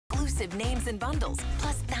exclusive names and bundles,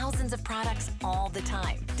 plus thousands of products all the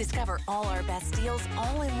time. Discover all our best deals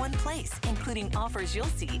all in one place, including offers you'll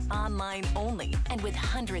see online only. And with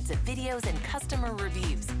hundreds of videos and customer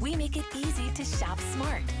reviews, we make it easy to shop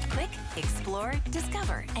smart. Click, explore,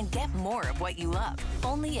 discover, and get more of what you love.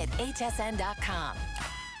 Only at hsn.com.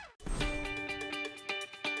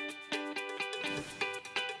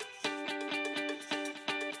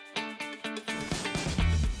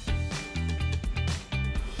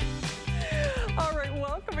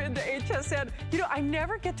 HSN. You know, I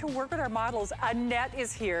never get to work with our models. Annette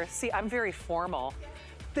is here. See, I'm very formal.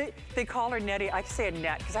 They call her Nettie. I say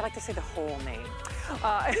Annette because I like to say the whole name.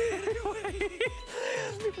 Anyway,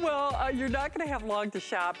 well, you're not going to have long to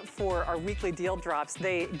shop for our weekly deal drops.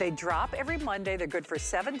 They drop every Monday. They're good for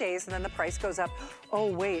 7 days, and then the price goes up, oh,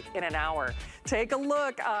 wait, in an hour. Take a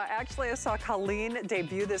look. Actually, I saw Colleen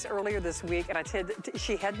debut this earlier this week, and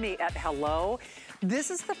she had me at hello.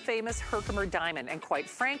 This is the famous Herkimer diamond, and quite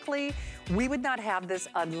frankly, we would not have this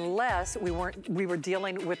unless we were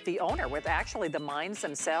dealing with the owner, with actually the mines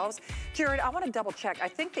themselves. Jared, I want to double check. I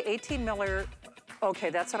think the 18 miller,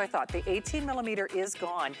 okay, that's what I thought. The 18 millimeter is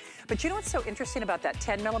gone. But you know what's so interesting about that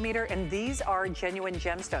 10 millimeter? And these are genuine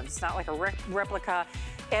gemstones. It's not like a replica.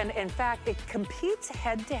 And in fact, it competes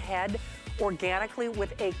head to head organically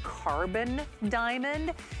with a carbon diamond.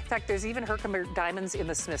 In fact, there's even Herkimer diamonds in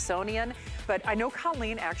the Smithsonian. But I know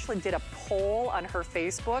Colleen actually did a poll on her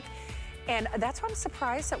Facebook, and that's why I'm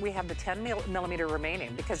surprised that we have the 10 millimeter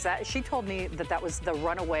remaining, because she told me that was the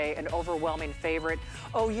runaway and overwhelming favorite.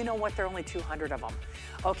 Oh, you know what? There are only 200 of them.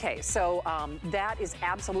 Okay, so that is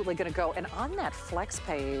absolutely going to go. And on that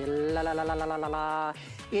FlexPay,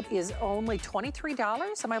 it is only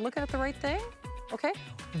 $23. Am I looking at the right thing? Okay.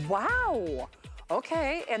 Wow.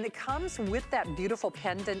 Okay, and it comes with that beautiful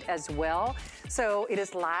pendant as well. So it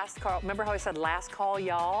is last call. Remember how I said last call,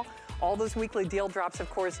 y'all? All those weekly deal drops, of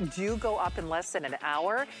course, do go up in less than an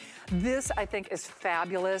hour. This, I think, is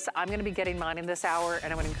fabulous. I'm gonna be getting mine in this hour,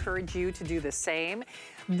 and I would encourage you to do the same.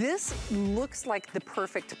 This looks like the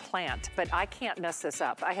perfect plant, but I can't mess this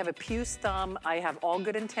up. I have a puce thumb. I have all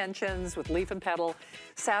good intentions with leaf and petal.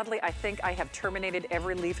 Sadly, I think I have terminated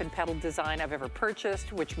every leaf and petal design I've ever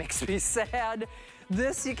purchased, which makes me sad.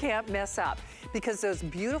 This you can't mess up, because those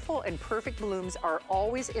beautiful and perfect blooms are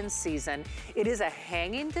always in season. It is a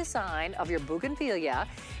hanging design of your bougainvillea.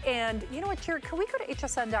 And you know what, Jared, can we go to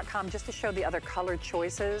hsn.com just to show the other color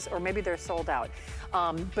choices? Or maybe they're sold out.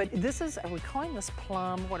 But this is, are we calling this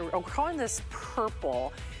plum? We're calling this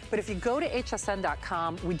purple. But if you go to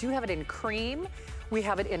hsn.com, we do have it in cream. We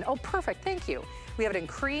have it in, oh, perfect, thank you. We have it in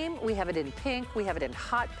cream, we have it in pink, we have it in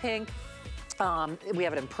hot pink. We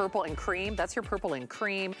have it in purple and cream. That's your purple and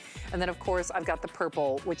cream. And then, of course, I've got the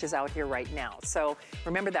purple, which is out here right now. So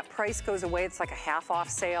remember, that price goes away. It's like a half-off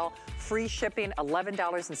sale. Free shipping,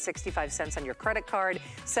 $11.65 on your credit card,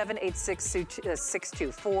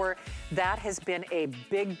 786-624. That has been a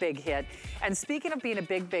big, big hit. And speaking of being a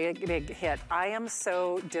big, big, big hit, I am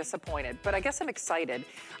so disappointed. But I guess I'm excited.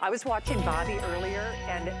 I was watching Bobby earlier,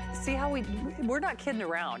 and see how we're not kidding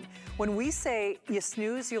around. When we say you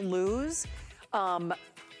snooze, you lose,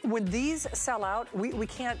 when these sell out, we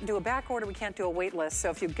can't do a back order, we can't do a wait list. So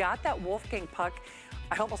if you've got that Wolfgang Puck,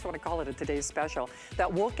 I almost want to call it a today's special,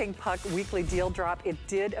 that Wolfgang Puck weekly deal drop, it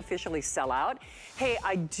did officially sell out. Hey,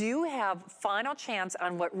 I do have final chance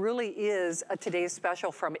on what really is a today's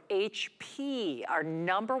special from HP, our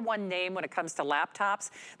 #1 name when it comes to laptops.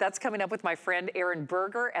 That's coming up with my friend Aaron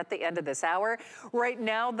Berger at the end of this hour. Right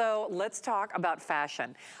now, though, let's talk about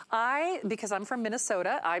fashion. Because I'm from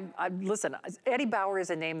Minnesota, listen, Eddie Bauer is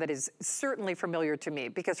a name that is certainly familiar to me,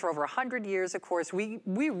 because for over 100 years, of course, we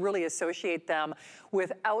really associate them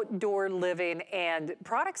with outdoor living and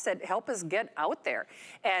products that help us get out there.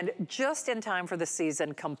 And just in time for the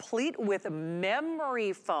season, complete with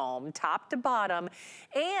memory foam, top to bottom,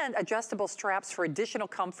 and adjustable straps for additional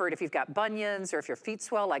comfort if you've got bunions or if your feet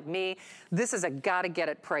swell like me. This is a gotta get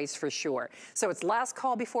it price for sure. So it's last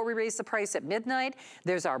call before we raise the price at midnight.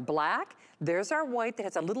 There's our black. There's our white that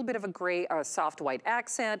has a little bit of a gray, soft white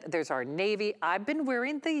accent. There's our navy. I've been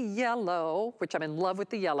wearing the yellow, which I'm in love with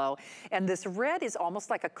the yellow. And this red is almost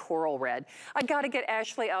like a coral red. I gotta get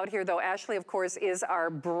Ashley out here though. Ashley, of course, is our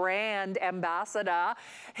brand ambassador.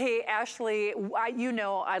 Hey, Ashley, you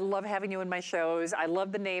know I love having you in my shows. I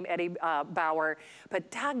love the name Eddie Bauer, but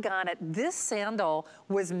doggone it, this sandal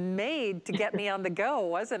was made to get me on the go,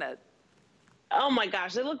 wasn't it? Oh my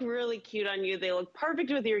gosh, they look really cute on you. They look perfect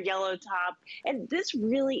with your yellow top. And this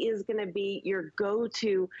really is gonna be your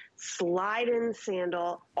go-to slide-in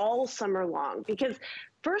sandal all summer long. Because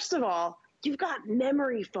first of all, You've got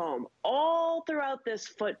memory foam all throughout this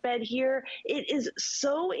footbed here. It is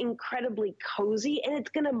so incredibly cozy, and it's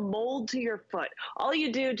gonna mold to your foot. All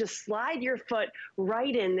you do, just slide your foot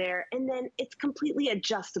right in there, and then it's completely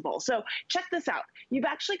adjustable. So check this out. You've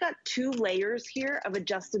actually got 2 layers here of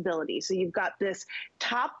adjustability. So you've got this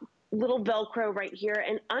top little Velcro right here,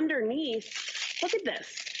 and underneath, look at this.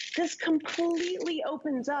 This completely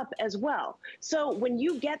opens up as well. So when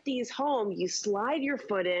you get these home, you slide your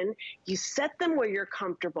foot in, you set them where you're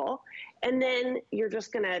comfortable, and then you're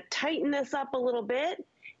just gonna tighten this up a little bit.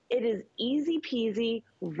 It is easy peasy,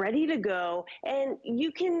 ready to go, and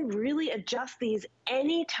you can really adjust these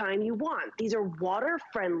anytime you want. These are water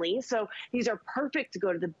friendly, so these are perfect to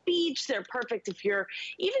go to the beach. They're perfect if you're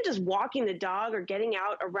even just walking the dog or getting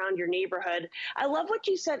out around your neighborhood. I love what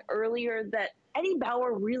you said earlier, that Eddie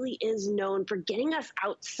Bauer really is known for getting us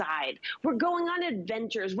outside. We're going on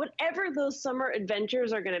adventures. Whatever those summer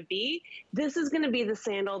adventures are going to be, this is going to be the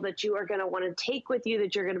sandal that you are going to want to take with you,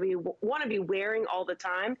 that you're going to want to be wearing all the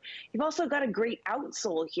time. You've also got a great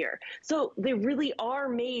outsole here. So they really are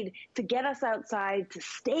made to get us outside, to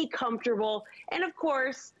stay comfortable, and of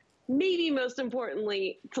course, maybe most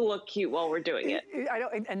importantly, to look cute while we're doing it. I know,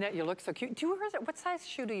 and you look so cute. Do you wear, what size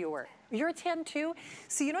shoe do you wear? You're a 10 too?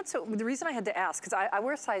 See, you know, so the reason I had to ask, because I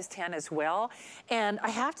wear size 10 as well, and I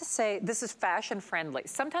have to say, this is fashion friendly.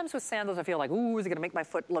 Sometimes with sandals, I feel like, ooh, is it gonna make my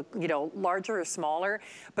foot look, you know, larger or smaller?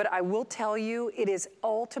 But I will tell you, it is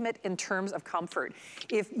ultimate in terms of comfort.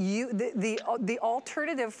 If you, the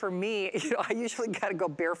alternative for me, you know, I usually gotta go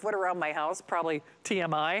barefoot around my house, probably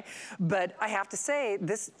TMI, but I have to say,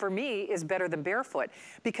 this for me is better than barefoot,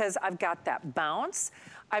 because I've got that bounce.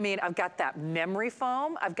 I mean, I've got that memory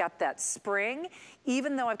foam, I've got that spring.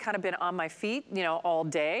 Even though I've kind of been on my feet, you know, all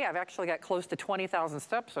day, I've actually got close to 20,000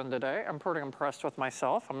 steps in today. I'm pretty impressed with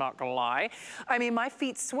myself, I'm not gonna lie. I mean, my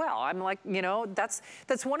feet swell. I'm like, you know, that's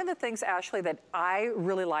one of the things, Ashley, that I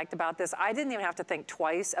really liked about this. I didn't even have to think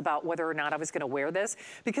twice about whether or not I was gonna wear this,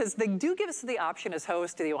 because they do give us the option as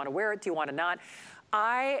hosts, do you wanna wear it, do you wanna not?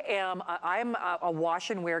 I'm a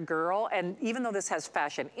wash and wear girl, and even though this has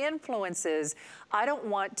fashion influences, I don't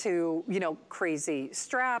want to, you know, crazy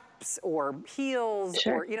straps or heels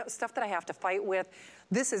or, you know, stuff that I have to fight with.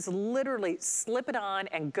 This is literally slip it on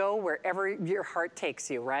and go wherever your heart takes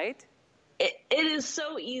you, right? It is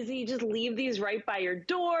so easy. Just leave these right by your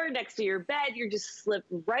door, next to your bed. You just slip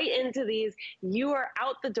right into these. You are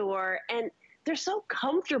out the door, and they're so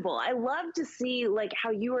comfortable. I love to see like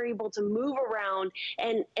how you are able to move around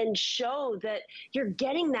and show that you're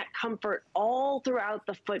getting that comfort all throughout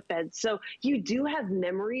the footbed. So you do have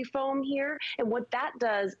memory foam here. And what that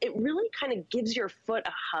does, it really kind of gives your foot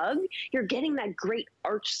a hug. You're getting that great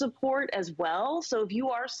arch support as well. So if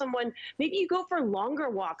you are someone, maybe you go for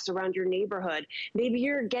longer walks around your neighborhood. Maybe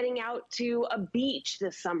you're getting out to a beach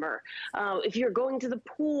this summer. If you're going to the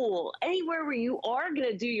pool, anywhere where you are going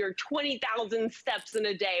to do your 20,000 steps in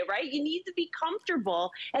a day, right? You need to be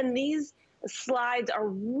comfortable, and these slides are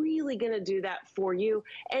really going to do that for you.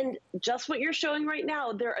 And just what you're showing right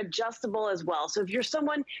now, they're adjustable as well. So if you're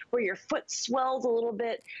someone where your foot swells a little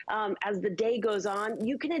bit as the day goes on,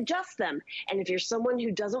 you can adjust them. And if you're someone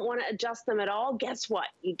who doesn't want to adjust them at all, guess what?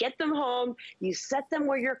 You get them home, you set them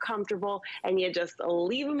where you're comfortable, and you just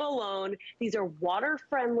leave them alone. These are water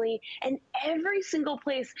friendly, and every single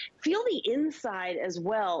place, feel the inside as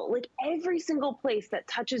well. Like every single place that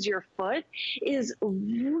touches your foot is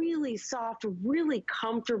really soft, really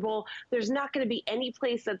comfortable. There's not going to be any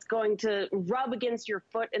place that's going to rub against your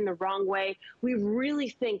foot in the wrong way. We really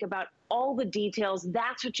think about all the details.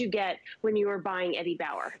 That's what you get when you are buying Eddie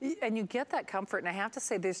Bauer. And you get that comfort, and I have to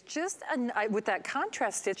say, there's just, with that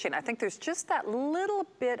contrast stitching, I think there's just that little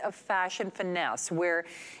bit of fashion finesse where,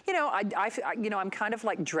 you know, I'm kind of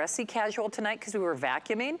like dressy casual tonight because we were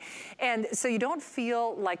vacuuming, and so you don't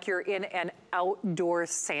feel like you're in an outdoor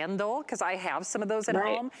sandal, because I have some of those at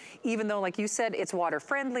home, even though, like you said, it's water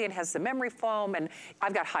friendly and has the memory foam, and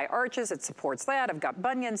I've got high arches, it supports that. I've got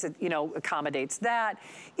bunions, it, you know, accommodates that.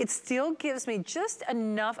 It still gives me just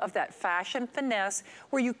enough of that fashion finesse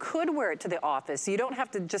where you could wear it to the office. You don't have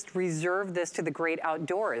to just reserve this to the great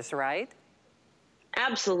outdoors, right?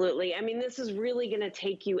 Absolutely. I mean, this is really going to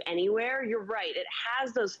take you anywhere. You're right. It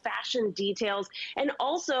has those fashion details, and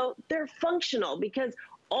also they're functional because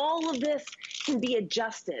all of this can be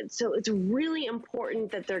adjusted. So it's really important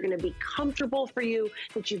that they're going to be comfortable for you,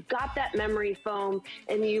 that you've got that memory foam,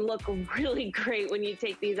 and you look really great when you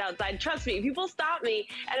take these outside. Trust me, people stop me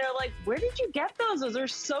and are like, where did you get those? Those are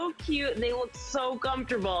so cute and they look so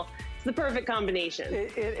comfortable. It's the perfect combination.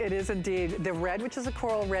 It is indeed. The red, which is a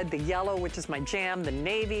coral red, the yellow, which is my jam, the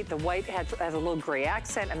navy, the white has a little gray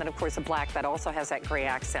accent, and then of course the black that also has that gray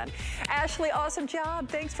accent. Ashley, awesome job.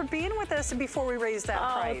 Thanks for being with us before we raise that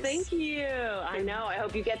price. Oh, thank you. I know. I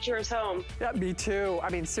hope you get yours home. Yeah, me too. I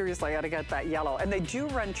mean, seriously, I gotta get that yellow. And they do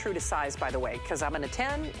run true to size, by the way, because I'm in a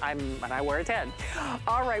 10, and I wear a 10.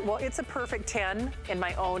 All right, well, it's a perfect 10 in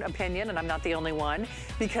my own opinion, and I'm not the only one,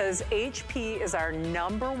 because HP is our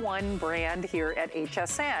 #1 brand here at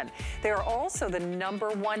HSN. They are also the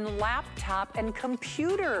 #1 laptop and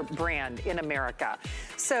computer brand in America.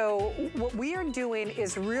 So what we are doing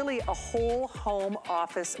is really a whole home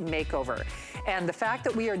office makeover. And the fact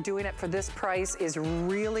that we are doing it for this price is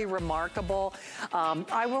really remarkable.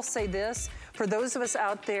 I will say this, for those of us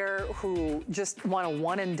out there who just want a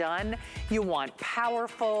one and done, you want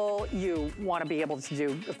powerful, you want to be able to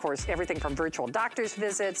do, of course, everything from virtual doctor's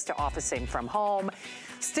visits to officing from home.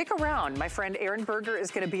 Stick around. My friend Erin Berger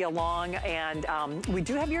is going to be along, and we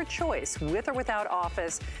do have your choice, with or without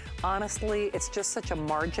office. Honestly, it's just such a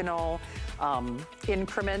marginal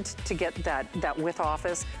increment to get that with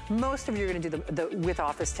office. Most of you are going to do the with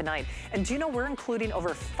office tonight. And do you know we're including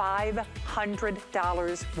over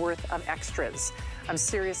 $500 worth of extras? I'm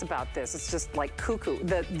serious about this. It's just like cuckoo.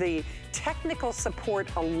 The technical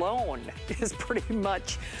support alone is pretty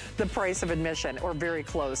much the price of admission, or very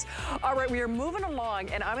close. All right, we are moving along,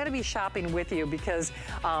 and I'm going to be shopping with you because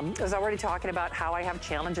I was already talking about how I have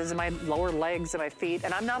challenges in my lower legs and my feet,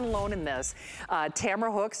 and I'm not alone in this.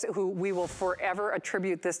 Tamara Hooks, who we will forever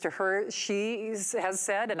attribute this to her, she has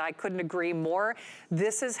said, and I couldn't agree more,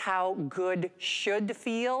 this is how good should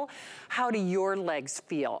feel. How do your legs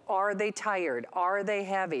feel? Are they tired? Are they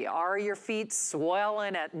heavy? Are your feet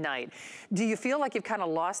swelling at night? Do you feel like you've kind of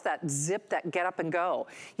lost that zip, that get up and go?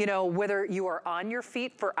 You know, whether you are on your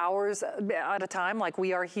feet for hours at a time like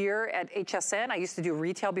we are here at HSN. I used to do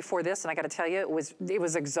retail before this, and I got to tell you, it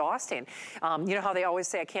was exhausting. You know how they always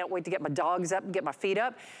say, I can't wait to get my dogs up and get my feet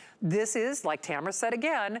up? This is, like Tamara said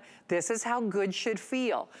again, this is how good should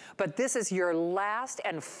feel. But this is your last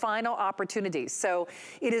and final opportunity. So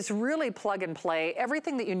it is really plug and play.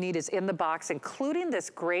 Everything that you need is in the box, including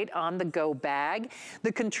this great on-the-go bag.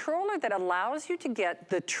 The controller that allows you to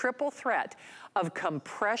get the triple threat of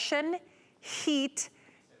compression, heat,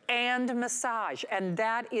 and massage. And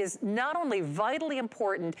that is not only vitally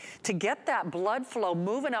important to get that blood flow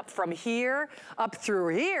moving up from here, up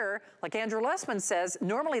through here, like Andrew Lessman says,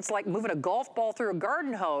 normally it's like moving a golf ball through a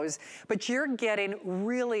garden hose, but you're getting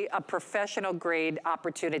really a professional grade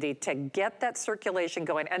opportunity to get that circulation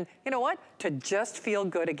going. And you know what? To just feel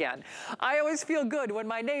good again. I always feel good when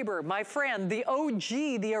my neighbor, my friend, the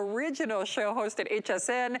OG, the original show host at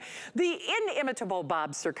HSN, the inimitable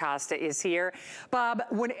Bob Circosta is here. Bob,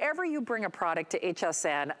 whenever you bring a product to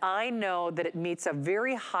HSN, I know that it meets a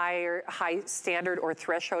very high standard or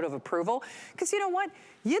threshold of approval, because you know what?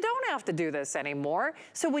 You don't have to do this anymore.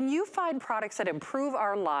 So when you find products that improve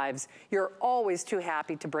our lives, you're always too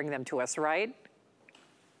happy to bring them to us, right?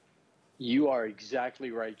 You are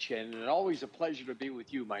exactly right, Shannon, and always a pleasure to be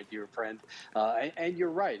with you, my dear friend. And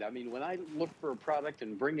you're right. I mean, when I look for a product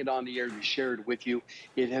and bring it on the air to share it with you,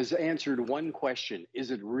 it has answered one question: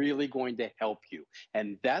 is it really going to help you?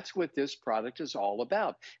 And that's what this product is all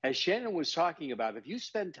about. As Shannon was talking about, if you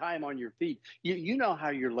spend time on your feet, you know how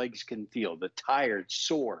your legs can feel: the tired,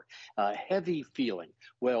 sore, heavy feeling.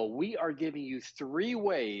 Well, we are giving you 3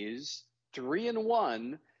 ways, 3 in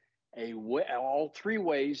 1, all 3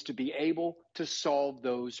 ways to be able to solve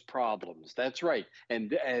those problems. That's right.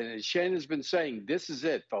 And as Shannon's been saying, this is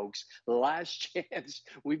it, folks. Last chance.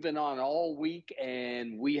 We've been on all week,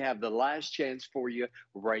 and we have the last chance for you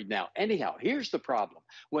right now. Anyhow, here's the problem.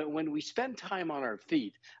 When we spend time on our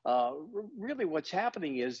feet, really what's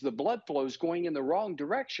happening is the blood flow is going in the wrong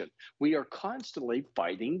direction. We are constantly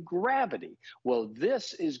fighting gravity. Well,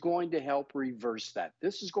 this is going to help reverse that.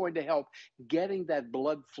 This is going to help getting that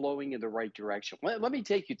blood flowing in the right direction. Let me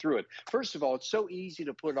take you through it. First of all, it's so easy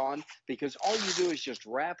to put on because all you do is just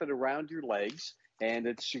wrap it around your legs, and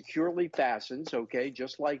it securely fastens, okay,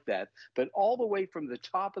 just like that. But all the way from the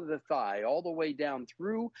top of the thigh, all the way down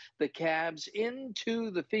through the calves into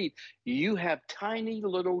the feet, you have tiny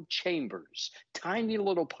little chambers, tiny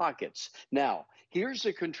little pockets. Now, here's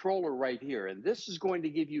a controller right here, and this is going to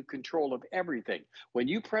give you control of everything. When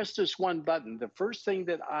you press this one button, the first thing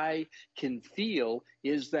that I can feel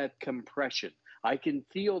is that compression. I can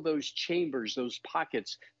feel those chambers, those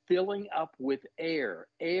pockets filling up with air,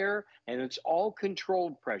 and it's all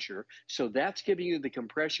controlled pressure. So that's giving you the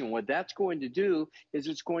compression. What that's going to do is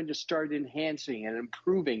it's going to start enhancing and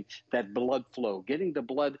improving that blood flow, getting the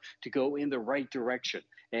blood to go in the right direction.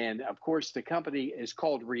 And of course, the company is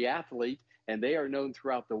called Reathlete, and they are known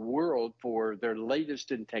throughout the world for their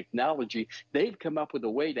latest in technology. They've come up with a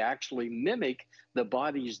way to actually mimic the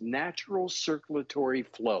body's natural circulatory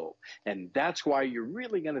flow. And that's why you're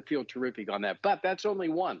really going to feel terrific on that. But that's only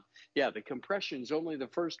one. Yeah, the compression is only the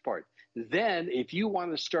first part. Then if you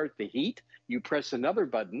want to start the heat, you press another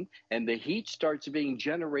button and the heat starts being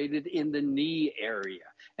generated in the knee area.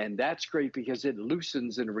 And that's great because it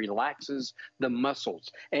loosens and relaxes the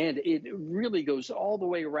muscles. And it really goes all the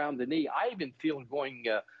way around the knee. I even feel it going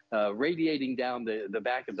radiating down the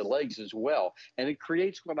back of the legs as well. And it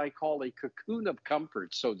creates what I call a cocoon of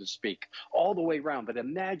comfort, so to speak, all the way around. But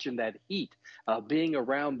imagine that heat being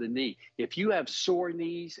around the knee. If you have sore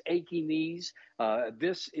knees, achy knees,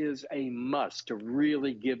 this is a must to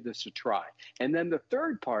really give this a try. And then the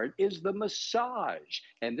third part is the massage.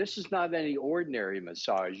 And this is not any ordinary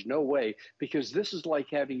massage, no way, because this is like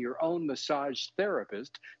having your own massage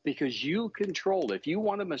therapist, because you control. If you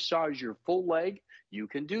want to massage your full leg, you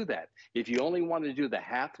can do that. If you only want to do the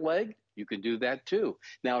half leg, you can do that too.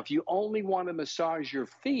 Now, if you only want to massage your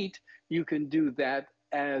feet, you can do that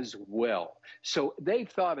as well. So they've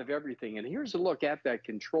thought of everything. And here's a look at that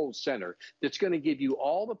control center that's going to give you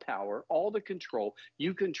all the power, all the control.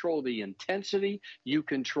 You control the intensity. You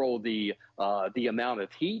control the amount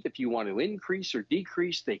of heat. If you want to increase or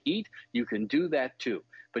decrease the heat, you can do that too.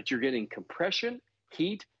 But you're getting compression,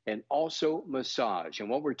 heat, and also massage. And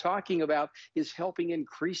what we're talking about is helping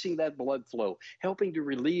increasing that blood flow, helping to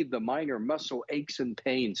relieve the minor muscle aches and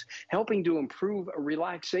pains, helping to improve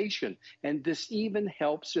relaxation. And this even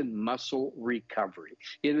helps in muscle recovery.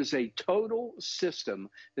 It is a total system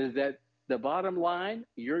that the bottom line,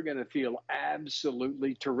 you're going to feel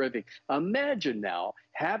absolutely terrific. Imagine now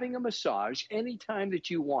having a massage anytime that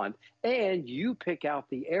you want, and you pick out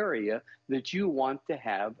the area that you want to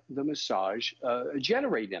have the massage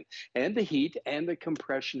generate in, and the heat and the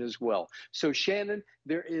compression as well. So Shannon,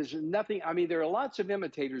 there is nothing, I mean, there are lots of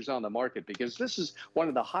imitators on the market because this is one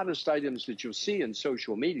of the hottest items that you'll see in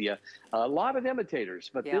social media, a lot of imitators,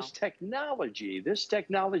 but this technology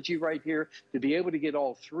right here, to be able to get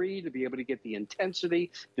all three, to be able to get the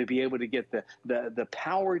intensity, to be able to get the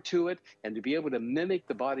power to it, and to be able to mimic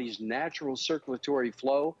the body's natural circulatory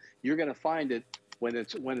flow, you're going to find it when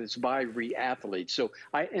it's by Reathlete. So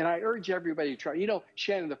I urge everybody to try. You know,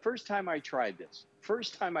 Shannon, the first time I tried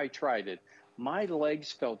it, my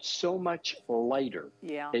legs felt so much lighter.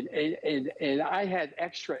 Yeah. And I had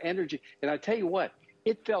extra energy. And I tell you what,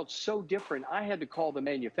 it felt so different. I had to call the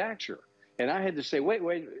manufacturer and I had to say, wait,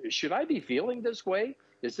 should I be feeling this way?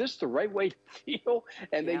 Is this the right way to feel?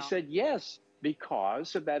 And they said, yes.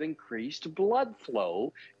 Because of that increased blood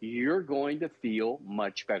flow, you're going to feel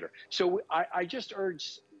much better. So I just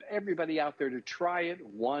urge everybody out there to try it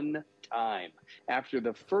one time. After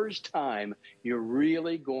the first time, you're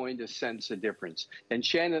really going to sense a difference. And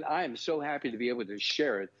Shannon, I am so happy to be able to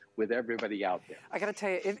share it with everybody out there. I got to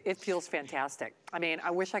tell you, it feels fantastic. I mean,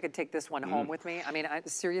 I wish I could take this one home with me. I mean,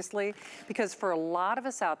 seriously, because for a lot of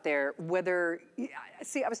us out there,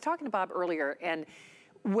 see, I was talking to Bob earlier, and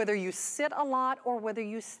whether you sit a lot or whether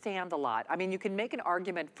you stand a lot. I mean, you can make an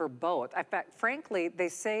argument for both. In fact, frankly, they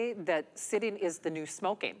say that sitting is the new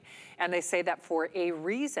smoking, and they say that for a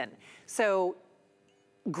reason. So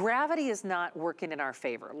gravity is not working in our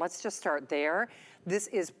favor. Let's just start there. This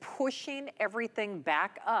is pushing everything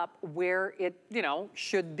back up where it,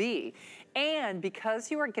 should be. And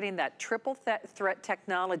because you are getting that triple threat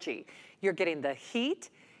technology, you're getting the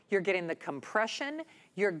heat, you're getting the compression,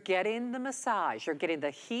 you're getting the massage, you're getting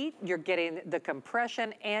the heat, you're getting the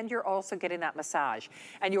compression, and you're also getting that massage.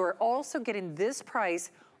 And you're also getting this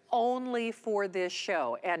price only for this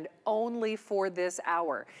show and only for this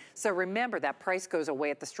hour. So remember, that price goes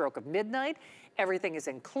away at the stroke of midnight. Everything is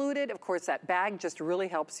included. Of course, that bag just really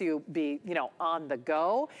helps you be, on the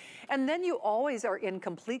go. And then you always are in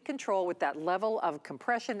complete control with that level of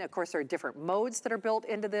compression. Of course, there are different modes that are built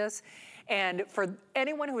into this. And for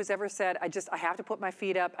anyone who has ever said, I have to put my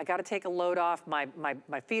feet up, I got to take a load off, my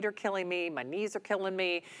feet are killing me, my knees are killing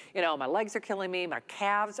me, my legs are killing me, my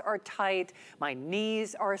calves are tight, my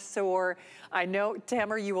knees are sore. I know,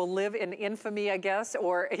 Tamara, you will live in infamy, I guess,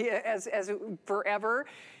 or as forever.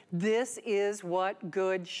 This is what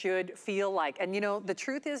good should feel like. And you know, the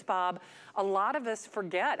truth is, Bob, a lot of us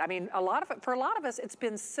forget. I mean, for a lot of us, it's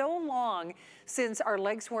been so long since our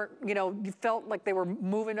legs weren't, you know, you felt like they were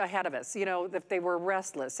moving ahead of us, you know, if they were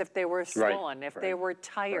restless, if they were swollen, if they were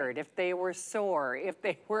tired, if they were sore, if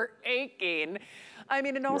they were aching. I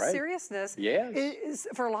mean, in all seriousness,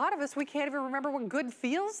 for a lot of us, we can't even remember what good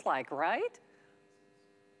feels like, right?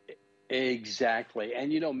 Exactly.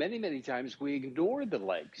 And, you know, many, many times we ignore the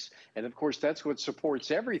legs. And, of course, that's what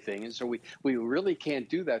supports everything. And so we really can't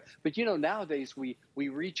do that. But, you know, nowadays we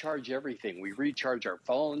recharge everything. We recharge our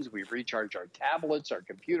phones. We recharge our tablets, our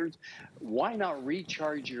computers. Why not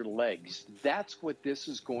recharge your legs? That's what this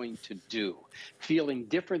is going to do. Feeling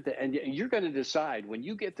different. And you're going to decide when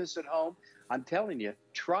you get this at home. I'm telling you,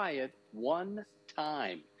 try it one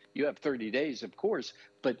time. You have 30 days, of course,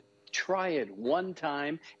 but try it one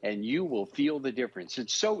time and you will feel the difference.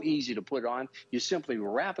 It's so easy to put on. You simply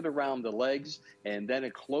wrap it around the legs and then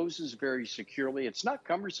it closes very securely. It's not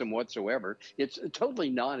cumbersome whatsoever. It's totally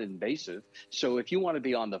non-invasive. So if you want to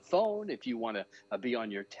be on the phone, if you want to be on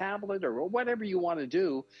your tablet or whatever you want to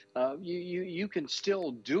do, you can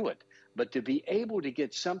still do it. But to be able to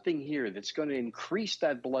get something here that's going to increase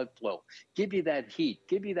that blood flow, give you that heat,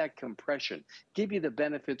 give you that compression, give you the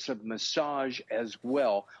benefits of massage as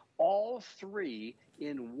well, all three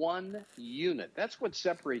in one unit. That's what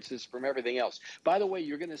separates this from everything else. By the way,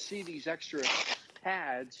 you're going to see these extra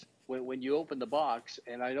pads when you open the box,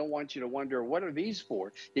 and I don't want you to wonder, what are these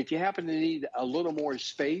for? If you happen to need a little more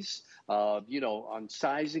space, you know, on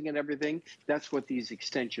sizing and everything, that's what these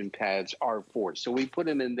extension pads are for. So we put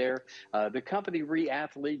them in there. The company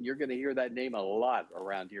Reathlete, you're going to hear that name a lot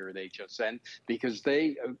around here at HSN because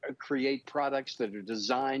they create products that are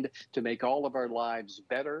designed to make all of our lives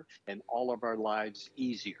better and all of our lives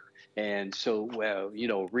easier. And so, you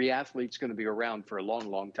know, Reathlete's going to be around for a long,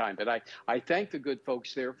 long time. But I thank the good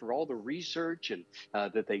folks there for all the research and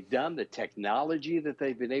that they've done, the technology that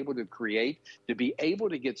they've been able to create to be able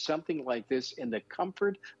to get something like this in the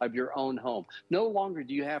comfort of your own home. No longer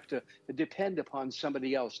do you have to depend upon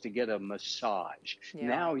somebody else to get a massage. Yeah.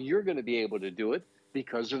 Now you're going to be able to do it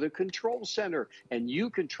because of the control center, and you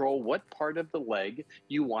control what part of the leg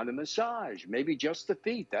you want to massage. Maybe just the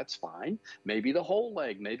feet, that's fine. Maybe the whole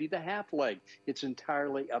leg, maybe the half leg. It's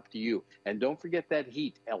entirely up to you. And don't forget that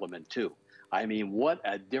heat element too. I mean, what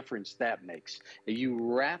a difference that makes. You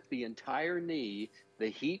wrap the entire knee, the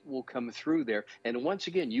heat will come through there. And once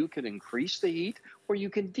again, you can increase the heat or you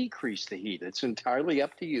can decrease the heat. It's entirely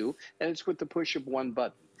up to you, and it's with the push of one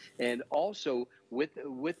button. And also with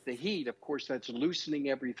the heat, of course, that's loosening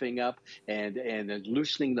everything up and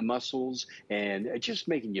loosening the muscles and just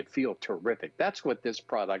making you feel terrific. That's what this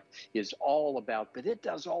product is all about. But it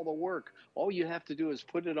does all the work. All you have to do is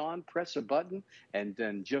put it on, press a button, and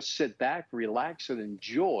then just sit back, relax, and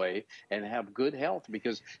enjoy and have good health,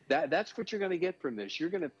 because that's what you're going to get from this. You're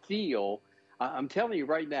going to feel, I'm telling you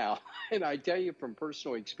right now, and I tell you from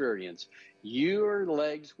personal experience, your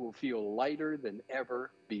legs will feel lighter than ever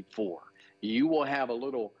before. You will have a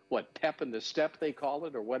little, pep in the step, they call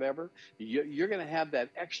it, or whatever. You're going to have that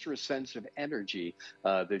extra sense of energy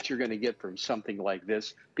that you're going to get from something like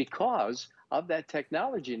this because of that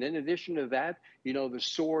technology. And in addition to that, you know, the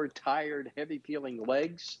sore, tired, heavy-feeling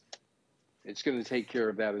legs, it's going to take care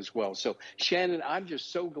of that as well. So, Shannon, I'm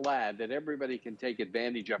just so glad that everybody can take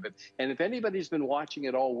advantage of it. And if anybody's been watching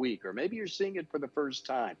it all week, or maybe you're seeing it for the first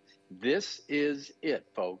time, this is it,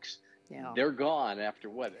 folks. Yeah. They're gone after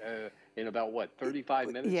in about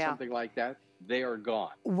 35 minutes, something like that. They are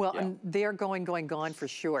gone. Well, and they are gone for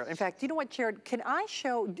sure. In fact, you know what, Jared? Can I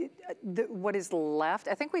show what is left?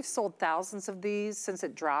 I think we've sold thousands of these since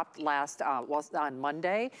it dropped on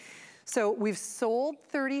Monday. So we've sold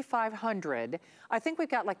 3,500. I think we've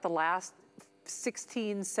got like the last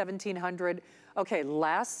 1,700. Okay,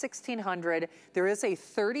 last 1,600. There is a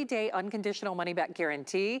 30-day unconditional money-back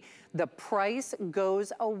guarantee. The price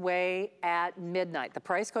goes away at midnight. The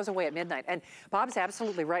price goes away at midnight. And Bob's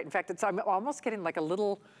absolutely right. In fact, I'm almost getting like a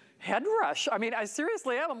little head rush. I mean, I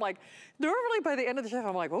seriously am. I'm like, normally by the end of the shift,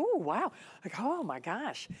 I'm like, oh, wow. Like, oh my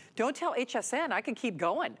gosh. Don't tell HSN, I can keep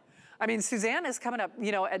going. I mean, Suzanne is coming up,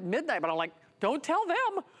 you know, at midnight, but I'm like, don't tell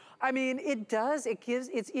them. I mean,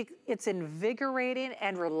 it's invigorating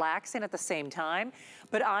and relaxing at the same time.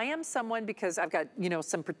 But I am someone, because I've got, you know,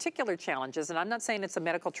 some particular challenges, and I'm not saying it's a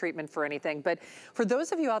medical treatment for anything, but for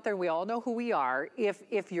those of you out there, we all know who we are.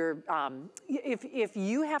 If you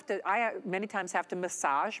have to, I many times have to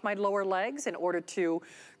massage my lower legs in order to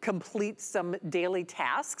complete some daily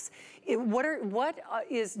tasks. What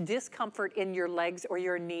is discomfort in your legs or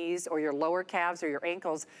your knees or your lower calves or your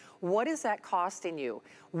ankles? What is that costing you?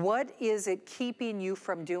 What is it keeping you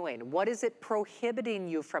from doing? What is it prohibiting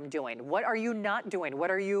you from doing? What are you not doing? What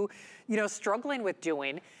are you, struggling with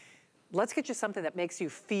doing? Let's get you something that makes you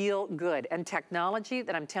feel good. And technology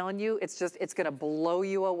that I'm telling you, it's gonna blow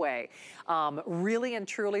you away. Really and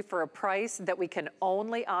truly for a price that we can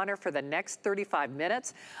only honor for the next 35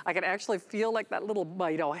 minutes. I can actually feel like that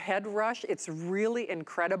little, head rush. It's really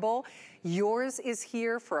incredible. Yours is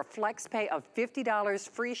here for a flex pay of $50,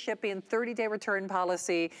 free shipping, 30-day return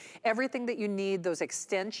policy, everything that you need, those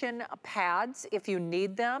extension pads if you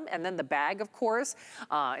need them, and then the bag, of course,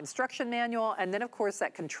 instruction manual, and then, of course,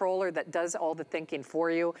 that controller that does all the thinking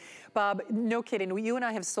for you. Bob, no kidding, you and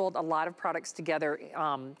I have sold a lot of products together,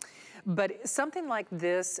 but something like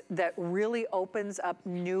this that really opens up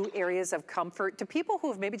new areas of comfort to people who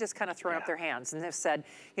have maybe just kind of thrown up their hands and have said,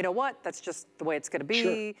 you know what, that's just the way it's gonna be.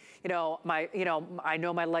 Sure. I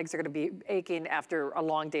know my legs are gonna be aching after a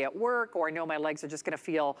long day at work, or I know my legs are just gonna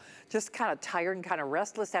feel just kind of tired and kind of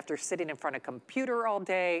restless after sitting in front of a computer all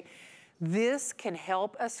day. This can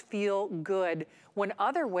help us feel good when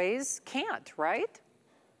other ways can't, right?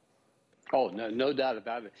 Oh, no doubt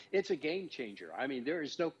about it. It's a game changer. I mean, there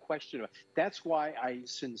is no question about it. That's why I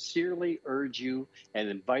sincerely urge you and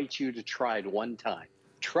invite you to try it one time.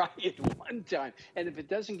 Try it one time. And if it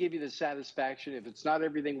doesn't give you the satisfaction, if it's not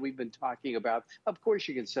everything we've been talking about, of course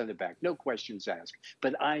you can send it back. No questions asked.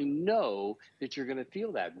 But I know that you're going to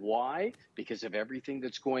feel that. Why? Because of everything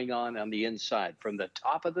that's going on the inside. From the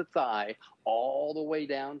top of the thigh all the way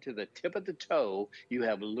down to the tip of the toe, you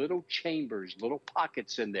have little chambers, little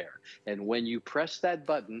pockets in there. And when you press that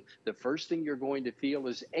button, the first thing you're going to feel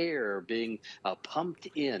is air being pumped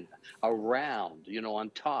in around, on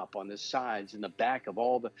top, on the sides, in the back of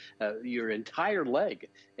all your entire leg.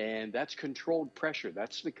 And that's controlled pressure.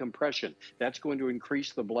 That's the compression. That's going to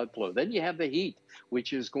increase the blood flow. Then you have the heat,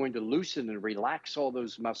 which is going to loosen and relax all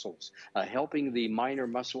those muscles, helping the minor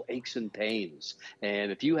muscle aches and pains.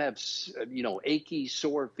 And if you have, achy,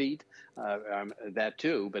 sore feet, that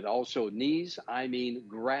too, but also knees,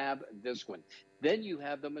 grab this one. Then you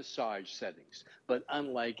have the massage settings, but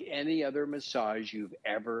unlike any other massage you've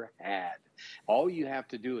ever had. All you have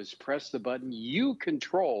to do is press the button. You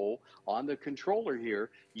control, on the controller here,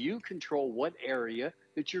 you control what area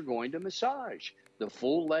that you're going to massage. The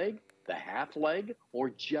full leg, the half leg, or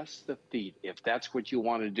just the feet. If that's what you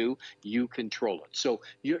want to do, you control it. So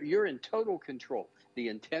you're in total control. The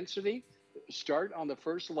intensity, start on the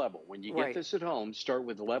first level. When you get this at home, start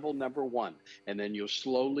with level number 1, and then you'll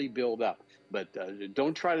slowly build up. But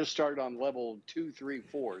don't try to start on level 2, 3,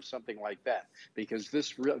 4, something like that, because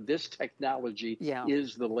this technology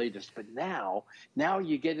is the latest. But now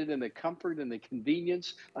you get it in the comfort and the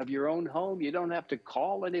convenience of your own home. You don't have to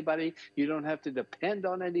call anybody. You don't have to depend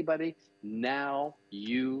on anybody. Now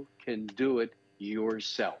you can do it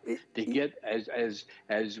yourself. To get,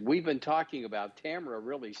 as we've been talking about, Tamara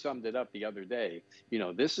really summed it up the other day.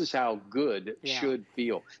 This is how good should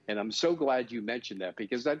feel. And I'm so glad you mentioned that,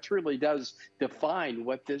 because that truly does define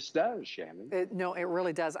what this does, Shannon. No, it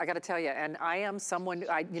really does. I got to tell you, and I am someone,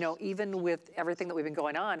 even with everything that we've been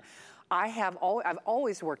going on, I've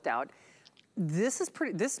always worked out. This is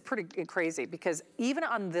pretty crazy, because even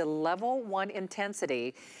on the level 1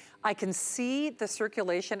 intensity, I can see the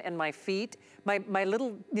circulation in my feet. My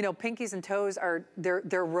little, pinkies and toes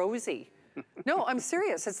they're rosy. No, I'm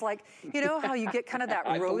serious. It's like, how you get kind of that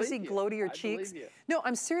rosy glow to your cheeks? No,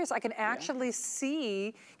 I'm serious. I can actually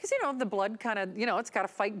see, because, the blood kind of, it's got to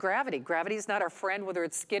fight gravity. Gravity is not our friend, whether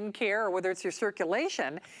it's skincare or whether it's your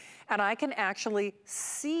circulation. And I can actually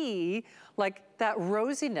see like that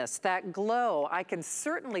rosiness, that glow. I can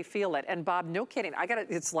certainly feel it. And Bob, no kidding.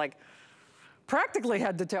 It's like, practically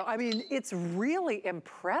head to toe. It's really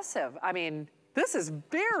impressive. This is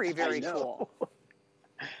very, very cool.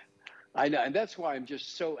 I know, and that's why I'm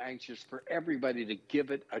just so anxious for everybody to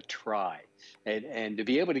give it a try. And to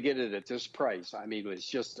be able to get it at this price, it's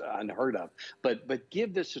just unheard of. But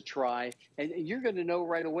give this a try, and you're going to know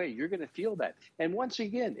right away. You're going to feel that. And once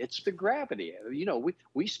again, it's the gravity.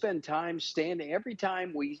 We spend time standing. Every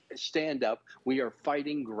time we stand up, we are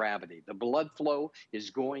fighting gravity. The blood flow is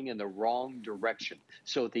going in the wrong direction.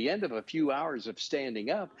 So at the end of a few hours of standing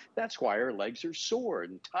up, that's why our legs are sore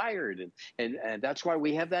and tired, and that's why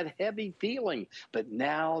we have that heavy feeling. But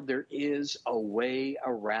now there is a way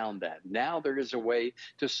around that. Now there is a way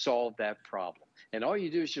to solve that problem. And all you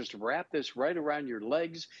do is just wrap this right around your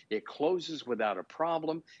legs. It closes without a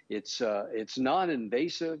problem. It's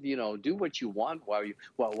non-invasive. You know, do what you want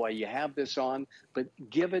while you have this on, but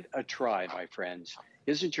give it a try, my friends.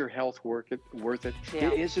 Isn't your health worth it?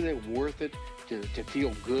 Yeah. Isn't it worth it to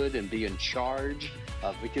feel good and be in charge?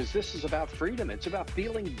 Because this is about freedom. It's about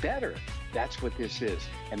feeling better. That's what this is.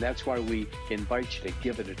 And that's why we invite you to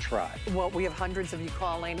give it a try. Well, we have hundreds of you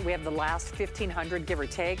calling. We have the last 1,500, give or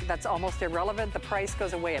take. That's almost irrelevant. The price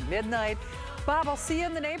goes away at midnight. Bob, I'll see you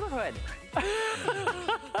in the neighborhood.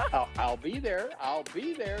 I'll be there. I'll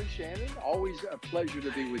be there, Shannon. Always a pleasure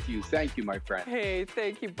to be with you. Thank you, my friend. Hey,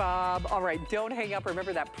 thank you, Bob. All right, don't hang up.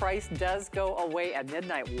 Remember, that price does go away at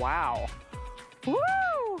midnight. Wow. Woo!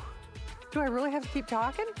 Do I really have to keep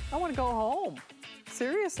talking? I want to go home.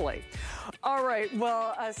 Seriously. All right,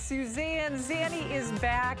 well, Suzanne Zanny is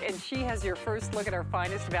back, and she has your first look at our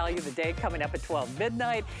finest value of the day coming up at 12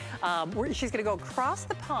 midnight. She's going to go across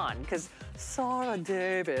the pond because Sarah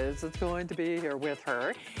Davis is going to be here with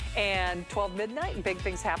her. And 12 midnight, big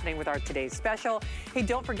things happening with our Today's Special. Hey,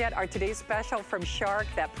 don't forget our Today's Special from Shark.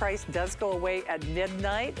 That price does go away at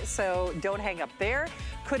midnight, so don't hang up there.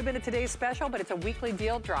 Could have been a Today's Special, but it's a weekly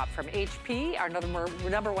deal drop from HP, our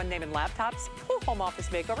number one name in laptops. Home office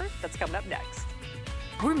makeover. That's coming up next.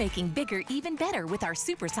 We're making bigger even better with our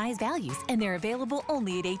supersize values, and they're available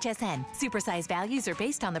only at HSN. Supersize values are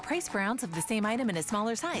based on the price per ounce of the same item in a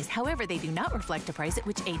smaller size. However, they do not reflect a price at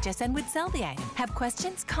which HSN would sell the item. Have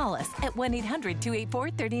questions? Call us at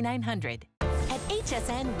 1-800-284-3900. At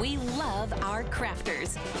HSN, we love our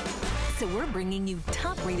crafters. So we're bringing you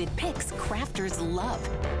top-rated picks crafters love.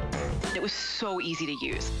 It was so easy to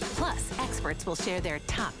use. Plus, experts will share their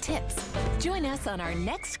top tips. Join us on our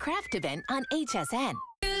next craft event on HSN.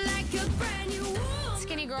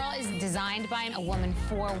 Skinny Girl is designed by a woman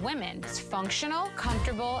for women. It's functional,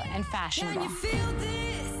 comfortable, and fashionable.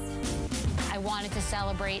 I wanted to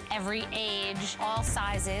celebrate every age, all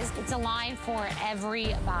sizes. It's a line for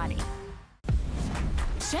every body.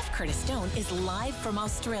 Chef Curtis Stone is live from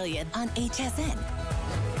Australia on HSN.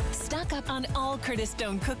 Stock up on all Curtis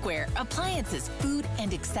Stone cookware, appliances, food,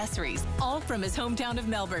 and accessories, all from his hometown of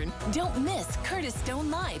Melbourne. Don't miss Curtis Stone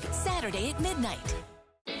Live, Saturday at midnight.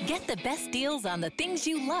 Get the best deals on the things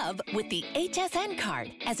you love with the HSN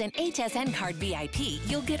card. As an HSN card VIP,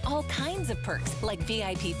 you'll get all kinds of perks, like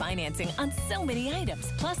VIP financing on so many items,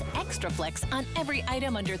 plus extra flex on every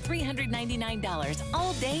item under $399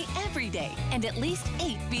 all day, every day, and at least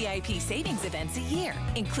 8 VIP savings events a year.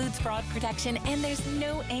 Includes fraud protection, and there's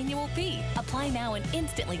no annual fee. Apply now and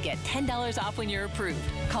instantly get $10 off when you're approved.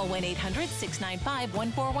 Call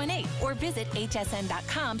 1-800-695-1418 or visit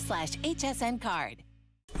hsn.com/HSN card.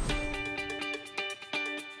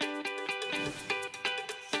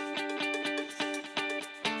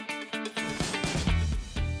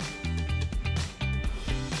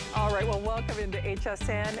 All right, well, welcome into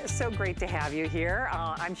HSN. So great to have you here.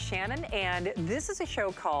 I'm Shannon, and this is a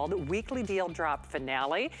show called Weekly Deal Drop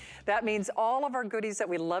Finale. That means all of our goodies that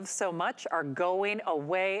we love so much are going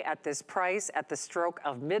away at this price at the stroke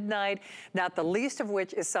of midnight, not the least of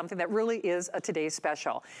which is something that really is a Today's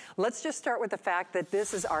Special. Let's just start with the fact that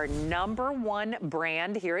this is our #1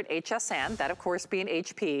 brand here at HSN, that of course being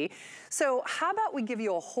HP. So how about we give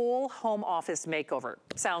you a whole home office makeover?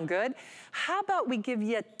 Sound good? How about we give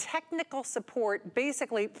you technical support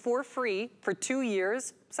basically for free for 2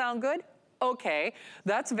 years? Sound good? Okay,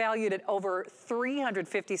 that's valued at over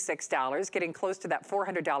 $356, getting close to that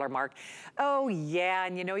 $400 mark. Oh yeah,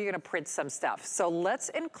 and you know you're gonna print some stuff. So let's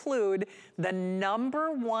include the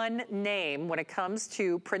 #1 name when it comes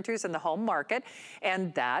to printers in the home market,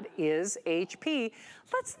 and that is HP.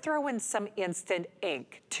 Let's throw in some instant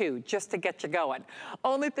ink too, just to get you going.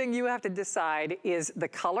 Only thing you have to decide is the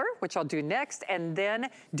color, which I'll do next, and then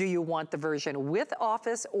do you want the version with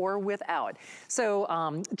Office or without? So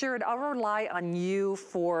Jared, I'll rely on you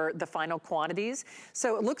for the final quantities.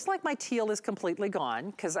 So it looks like my teal is completely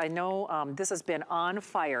gone because I know this has been on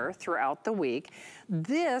fire throughout the week.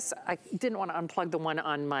 This, I didn't want to unplug the one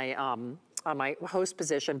on my host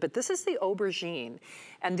position, but this is the aubergine.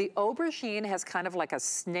 And the aubergine has kind of like a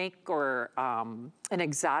snake or an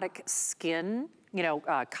exotic skin, you know,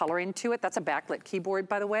 coloring to it. That's a backlit keyboard,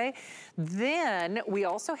 by the way. Then we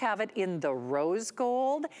also have it in the rose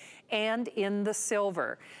gold and in the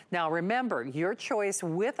silver. Now remember, your choice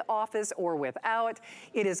with Office or without.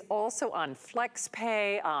 It is also on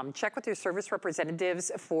FlexPay. Check with your service representatives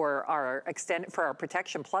for our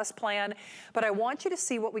Protection Plus plan. But I want you to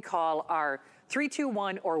see what we call our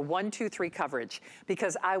 321 or 123 coverage,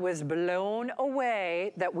 because I was blown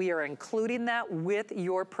away that we are including that with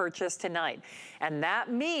your purchase tonight. And that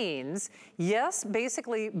means, yes,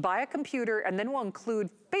 basically buy a computer, and then we'll include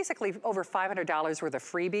basically over $500 worth of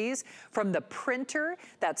freebies. From the printer,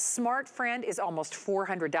 that Smart Friend is almost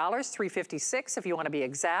 $400, $356 if you want to be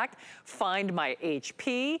exact. Find My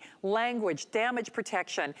HP, language, damage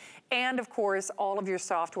protection, and of course, all of your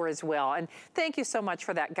software as well. And thank you so much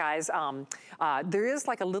for that, guys. There is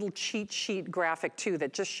like a little cheat sheet graphic too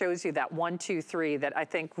that just shows you that 1, 2, 3 that I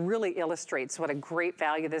think really illustrates what a great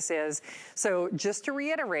value this is. So just to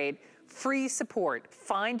reiterate, free support,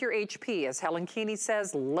 find your HP, as Helen Keeney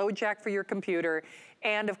says, low jack for your computer,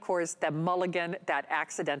 and of course, the Mulligan, that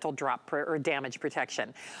accidental drop or damage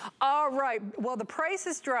protection. All right, well, the price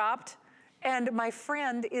has dropped, and my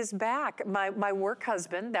friend is back, my work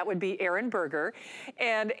husband, that would be Aaron Berger.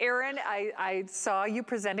 And Aaron, I saw you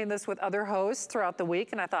presenting this with other hosts throughout the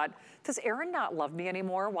week, and I thought, does Aaron not love me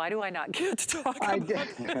anymore? Why do I not get to talk about this?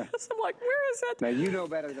 I'm like, where is it? Now, you know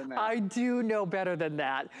better than that. I do know better than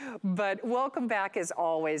that. But welcome back as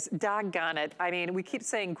always. Doggone it. I mean, we keep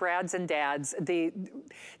saying grads and dads. The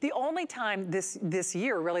only time this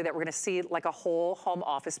year, really, that we're going to see like a whole home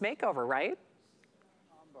office makeover, right?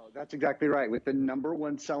 That's exactly right. With the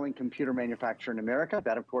 #1 selling computer manufacturer in America,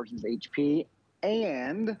 that of course is HP,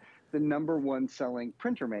 and the #1 selling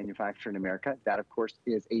printer manufacturer in America, that of course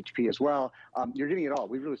is HP as well. You're getting it all.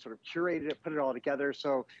 We really sort of curated it, put it all together.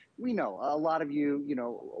 So we know a lot of you,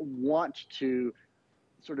 want to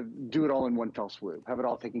sort of do it all in one fell swoop, have it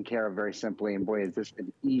all taken care of very simply. And boy, is this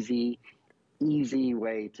an easy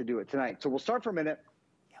way to do it tonight. So we'll start for a minute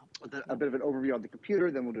with a bit of an overview on the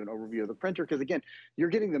computer, then we'll do an overview of the printer, because again, you're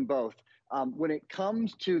getting them both. When it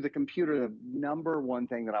comes to the computer, the #1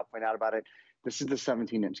 thing that I'll point out about it, this is the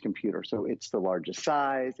 17-inch computer. So it's the largest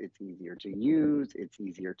size, it's easier to use, it's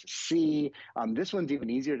easier to see. This one's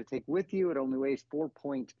even easier to take with you. It only weighs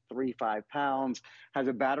 4.35 pounds, has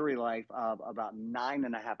a battery life of about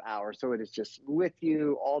 9.5 hours. So it is just with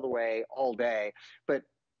you all the way, all day. But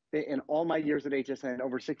in all my years at HSN,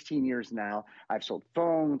 over 16 years now, I've sold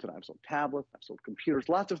phones and I've sold tablets, I've sold computers,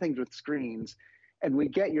 lots of things with screens. And we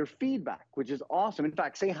get your feedback, which is awesome. In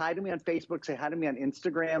fact, say hi to me on Facebook, say hi to me on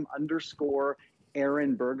Instagram,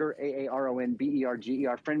 _Aaron Berger,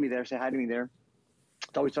 AARONBERGER. Friend me there, say hi to me there.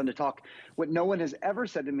 It's always fun to talk. What no one has ever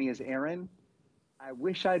said to me is, Aaron, I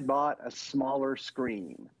wish I'd bought a smaller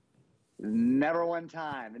screen. Never one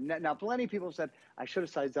time. And now, plenty of people have said, I should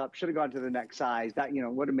have sized up, should have gone to the next size. That,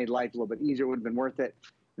 would have made life a little bit easier, would have been worth it.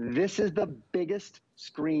 This is the biggest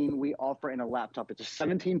screen we offer in a laptop. It's a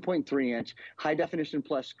 17.3-inch high definition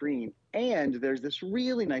plus screen. And there's this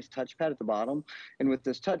really nice touchpad at the bottom. And with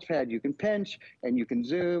this touchpad, you can pinch and you can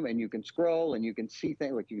zoom and you can scroll and you can see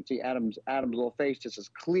things. Like you can see Adam's little face just as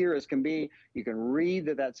clear as can be. You can read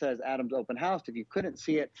that says Adam's Open House. If you couldn't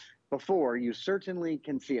see it before, you certainly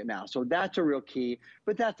can see it now. So that's a real key,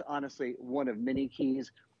 but that's honestly one of many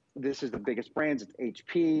keys. This is the biggest brands. It's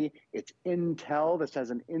HP, it's Intel. This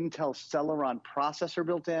has an Intel Celeron processor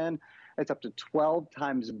built in. It's up to 12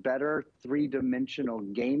 times better three-dimensional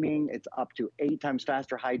gaming. It's up to 8 times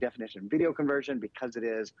faster high-definition video conversion because it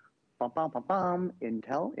is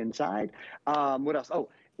Intel inside. What else? Oh,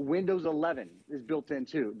 Windows 11 is built in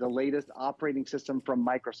too, the latest operating system from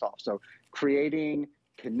Microsoft. So creating,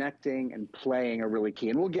 connecting, and playing are really key.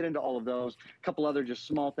 And we'll get into all of those. A couple other just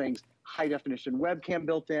small things. High definition webcam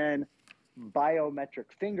built in, biometric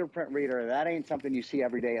fingerprint reader. That ain't something you see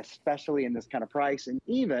every day, especially in this kind of price. And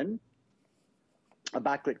even a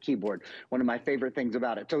backlit keyboard, one of my favorite things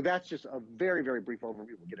about it. So that's just a very, very brief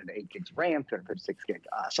overview. We'll get into 8 gigs RAM, 256 gig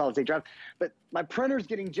solid state drive. But my printer's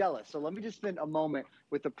getting jealous. So let me just spend a moment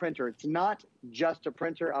with the printer. It's not just a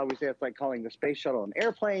printer. I always say it's like calling the space shuttle an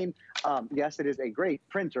airplane. Yes, it is a great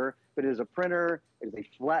printer, but it is a printer. It is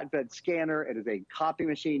a flatbed scanner. It is a copy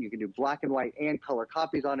machine. You can do black and white and color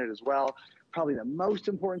copies on it as well. Probably the most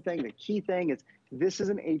important thing, the key thing is this is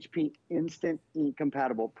an HP Instant Ink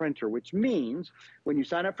compatible printer, which means when you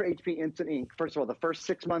sign up for HP Instant Ink, first of all, the first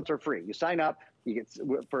 6 months are free. You sign up, you get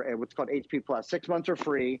for what's called HP Plus, 6 months are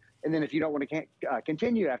free. And then if you don't want to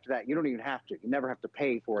continue after that, you don't even have to. You never have to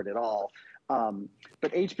pay for it at all.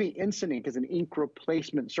 But HP Instant Ink is an ink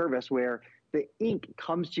replacement service where the ink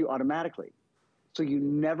comes to you automatically. So you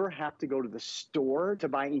never have to go to the store to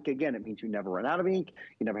buy ink again. It means you never run out of ink.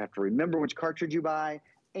 You never have to remember which cartridge you buy.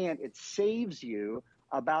 And it saves you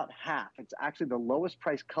about half. It's actually the lowest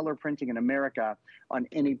price color printing in America on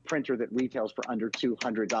any printer that retails for under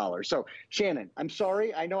 $200. So Shannon, I'm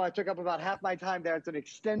sorry. I know I took up about half my time there. It's an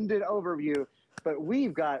extended overview. but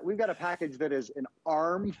we've got a package that is an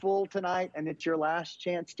armful tonight, and it's your last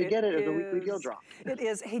chance to get it as a weekly deal drop. It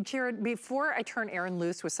is. Hey, Jared, before I turn Aaron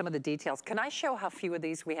loose with some of the details, can I show how few of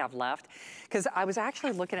these we have left? Because I was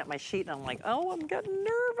actually looking at my sheet and I'm like, oh, I'm getting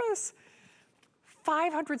nervous.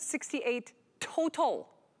 568 total.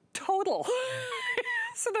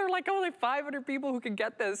 So they're like only 500 people who can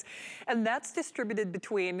get this. And that's distributed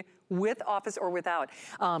between with office or without.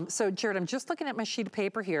 So Jared, I'm just looking at my sheet of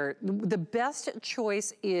paper here. The best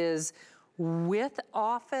choice is with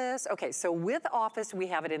office. Okay, so with office, we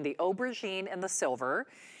have it in the aubergine and the silver.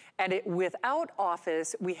 And without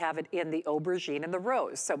office, we have it in the aubergine and the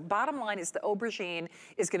rose. So bottom line is the aubergine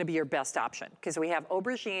is gonna be your best option because we have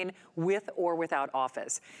aubergine with or without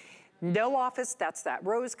office. No office, that's that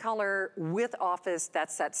rose color. With office,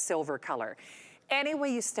 that's that silver color. Any way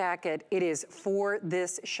you stack it, it is for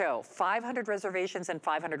this show. 500 reservations and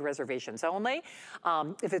 500 reservations only.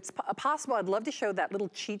 If it's possible, I'd love to show that little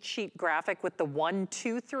cheat sheet graphic with the 1,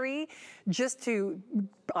 2, 3, just to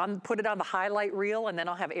put it on the highlight reel, and then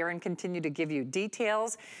I'll have Aaron continue to give you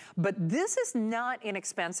details. But this is not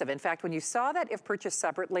inexpensive. In fact, when you saw that if purchased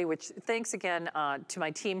separately, which thanks again to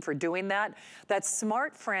my team for doing that, that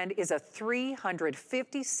Smart Friend is a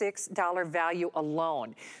 $356 value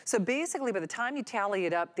alone. So basically, by the time you tally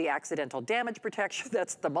it up, the accidental damage protection,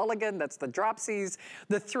 that's the mulligan, that's the dropsies,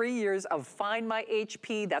 the 3 years of Find My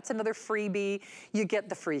HP, that's another freebie. You get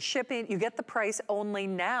the free shipping, you get the price only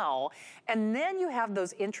now, and then you have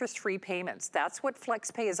those interest-free payments. That's what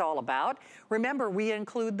FlexPay is all about. Remember, we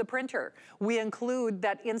include the printer. We include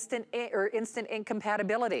that instant ink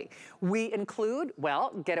compatibility. We include,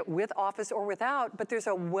 well, get it with Office or without, but there's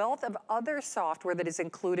a wealth of other software that is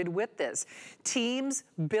included with this. Teams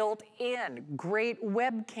built in, great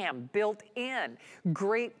webcam built in,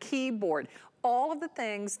 great keyboard, all of the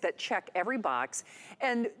things that check every box.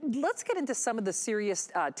 And let's get into some of the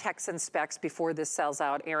serious techs and specs before this sells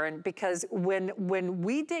out, Aaron, because when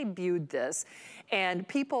we debuted this and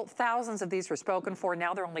thousands of these were spoken for,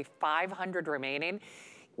 now there are only 500 remaining.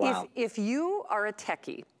 Wow. If you are a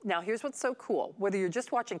techie, now here's what's so cool. Whether you're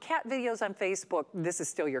just watching cat videos on Facebook, this is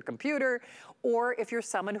still your computer, or if you're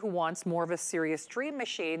someone who wants more of a serious dream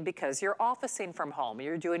machine because you're officing from home,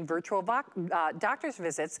 you're doing virtual doctor's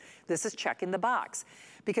visits, this is checking the box.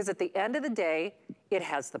 Because at the end of the day, it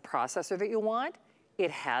has the processor that you want,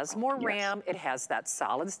 it has more RAM, it has that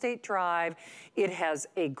solid state drive, it has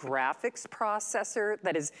a graphics processor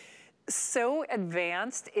that is so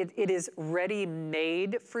advanced, it is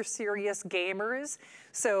ready-made for serious gamers.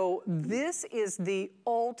 So this is the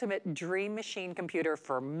ultimate dream machine computer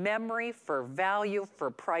for memory, for value, for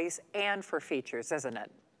price, and for features, isn't it?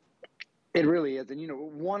 It really is. And you know,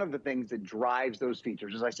 one of the things that drives those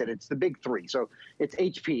features, as I said, it's the big three. So it's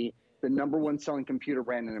HP, the #1 selling computer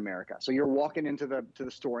brand in America. So you're walking into the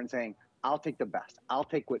store and saying, I'll take the best. I'll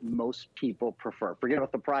take what most people prefer. Forget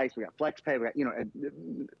about the price. We got FlexPay. We got, you know,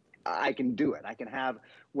 I can do it. I can have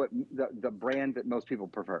what the brand that most people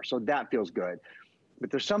prefer. So that feels good.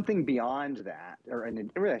 But there's something beyond that, or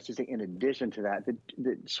really I should say in addition to that,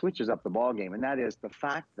 that switches up the ballgame. And that is the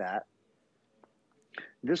fact that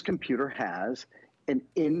this computer has an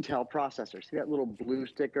Intel processor. See that little blue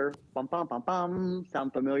sticker? Bum, bum, bum, bum.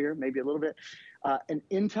 Sound familiar? Maybe a little bit. An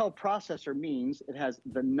Intel processor means it has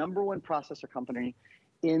the #1 processor company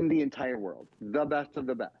in the entire world, the best of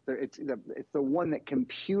the best. It's the one that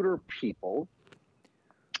computer people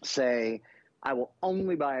say, I will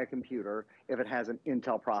only buy a computer if it has an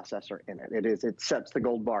Intel processor in it. It sets the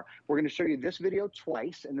gold bar. We're gonna show you this video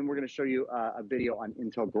twice, and then we're gonna show you a video on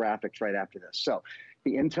Intel graphics right after this. So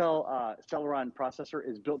the Intel Celeron processor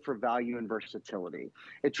is built for value and versatility.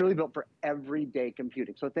 It's really built for everyday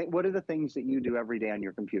computing. So what are the things that you do every day on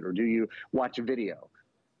your computer? Do you watch a video?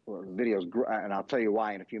 Well, videos, and I'll tell you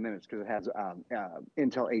why in a few minutes, because it has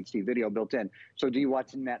Intel HD video built in. So do you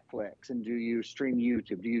watch Netflix, and do you stream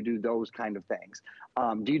YouTube? Do you do those kind of things?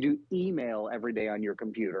 Do you do email every day on your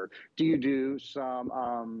computer? Do you do some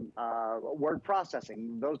word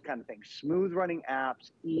processing, those kind of things? Smooth running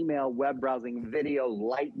apps, email, web browsing, video,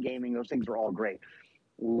 light gaming, those things are all great.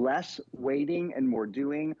 Less waiting and more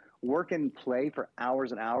doing. Work and play for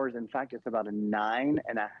hours and hours. In fact, it's about a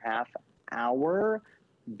 9.5 hour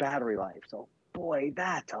battery life. So boy,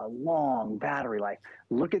 that's a long battery life.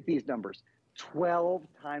 Look at these numbers. 12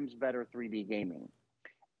 times better 3D gaming,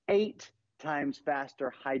 8 times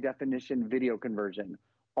faster high definition video conversion,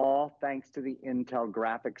 all thanks to the Intel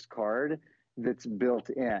graphics card that's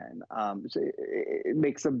built in. So it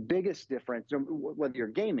makes the biggest difference. Whether you're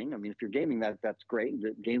gaming, I mean, if you're gaming, that's great.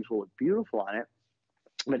 The games will look beautiful on it.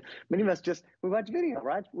 But many of us we watch video,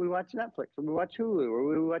 right? We watch Netflix, or we watch Hulu, or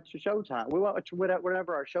we watch Showtime. We watch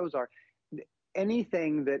whatever our shows are.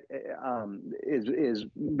 Anything that is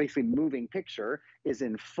basically moving picture is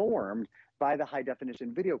informed by the high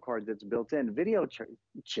definition video card that's built in. Video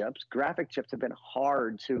chips, graphic chips have been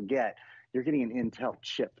hard to get. You're getting an Intel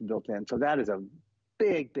chip built in. So that is a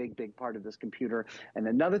big, big, big part of this computer. And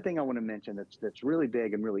another thing I want to mention that's really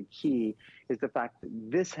big and really key is the fact that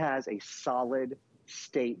this has a solid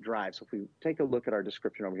state drive. So if we take a look at our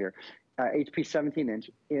description over here, HP 17-inch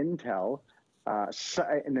Intel,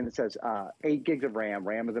 and then it says 8 gigs of RAM.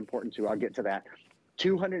 RAM is important too. I'll get to that.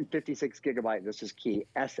 256 gigabyte, this is key,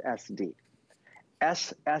 SSD.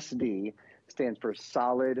 SSD stands for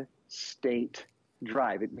solid state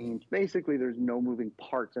drive. It means basically there's no moving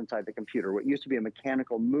parts inside the computer. What used to be a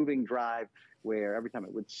mechanical moving drive where every time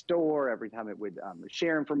it would store, every time it would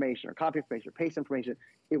share information or copy information or paste information,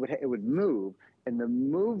 it would move. And the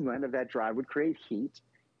movement of that drive would create heat.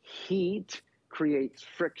 Heat creates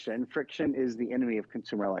friction. Friction is the enemy of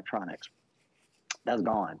consumer electronics. That's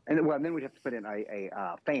gone. And then we'd have to put in a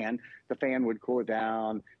fan. The fan would cool it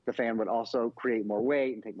down. The fan would also create more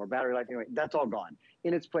weight and take more battery life. Anyway, that's all gone.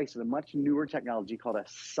 In its place is a much newer technology called a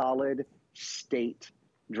solid state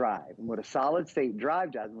drive. And what a solid state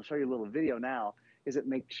drive does, and we'll show you a little video now, is it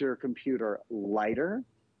makes your computer lighter,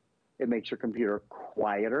 it makes your computer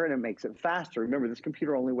quieter, and it makes it faster. Remember, this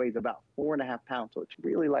computer only weighs about 4.5 pounds, so it's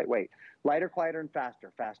really lightweight. Lighter, quieter, and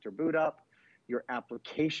faster. Faster boot up. Your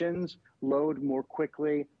applications load more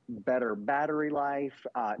quickly, better battery life,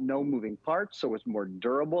 no moving parts, so it's more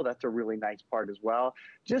durable. That's a really nice part as well.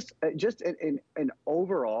 Just an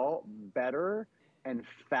overall better and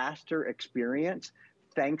faster experience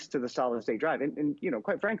thanks to the solid state drive. And you know,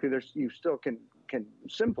 quite frankly, you still can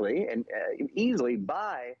simply and easily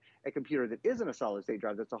buy a computer that isn't a solid state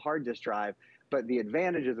drive, that's a hard disk drive. But the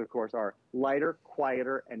advantages, of course, are lighter,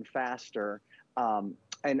 quieter, and faster.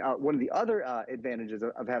 And one of the other advantages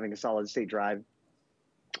of having a solid state drive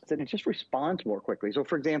is that it just responds more quickly. So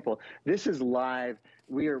for example, this is live.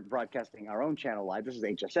 We are broadcasting our own channel live. This is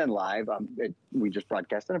HSN live. We just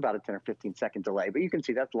broadcast in about a 10 or 15 second delay, but you can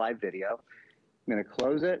see that's live video. I'm gonna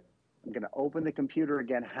close it. I'm gonna open the computer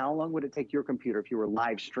again. How long would it take your computer if you were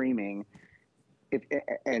live streaming?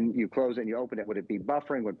 And you close it and you open it, would it be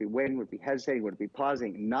buffering? Would it be waiting? Would it be hesitating? Would it be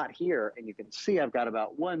pausing? Not here. And you can see I've got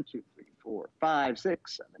about 1, 2, 3, 4, 5,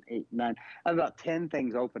 6, 7, 8, 9. I have about 10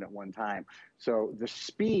 things open at one time. So the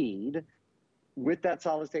speed with that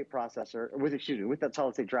solid state processor, with that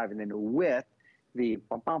solid state drive, and then with the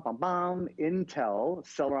Intel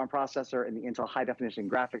Celeron processor and the Intel high definition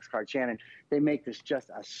graphics card, Shannon, they make this just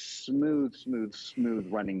a smooth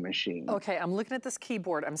running machine. Okay, I'm looking at this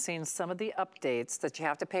keyboard. I'm seeing some of the updates that you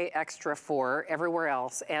have to pay extra for everywhere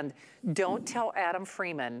else. And don't tell Adam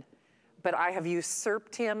Freeman, but I have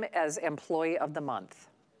usurped him as employee of the month.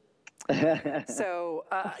 So,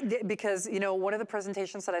 because, you know, one of the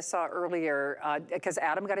presentations that I saw earlier, because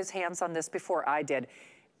Adam got his hands on this before I did,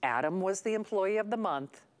 Adam was the employee of the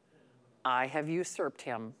month. I have usurped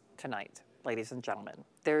him tonight, ladies and gentlemen.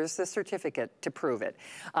 There's the certificate to prove it.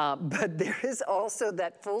 But there is also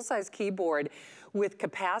that full-size keyboard with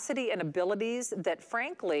capacity and abilities that,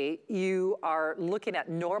 frankly, you are looking at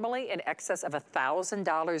normally in excess of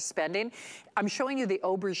 $1,000 spending. I'm showing you the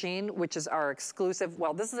Aubergine, which is our exclusive,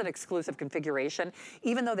 well, this is an exclusive configuration,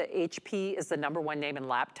 even though the HP is the #1 name in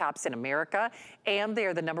laptops in America, and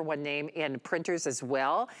they're the #1 name in printers as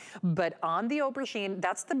well. But on the Aubergine,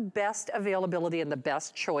 that's the best availability and the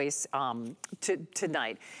best choice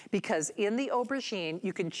tonight. Because in the Aubergine,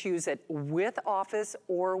 you can choose it with Office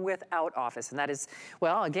or without Office. And that is,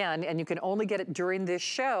 well, again, and you can only get it during this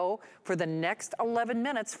show for the next 11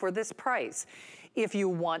 minutes for this price. If you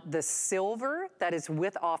want the silver, that is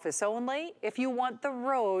with Office only. If you want the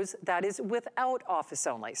rose, that is without Office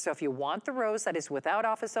only. So if you want the rose, that is without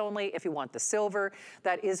Office only. If you want the silver,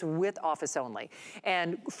 that is with Office only.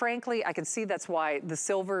 And frankly, I can see that's why the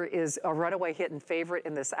silver is a runaway hit and favorite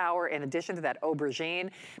in this hour, in addition to that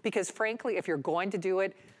Aubergine, because frankly, if you're going to do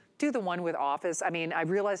it, do the one with Office. I mean, I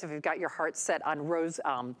realize if you've got your heart set on rose,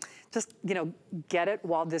 just, you know, get it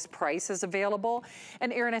while this price is available.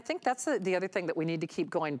 And Aaron, I think that's the other thing that we need to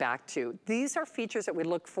keep going back to. These are features that we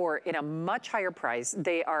look for in a much higher price.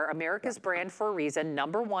 They are America's brand for a reason,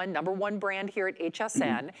 number one brand here at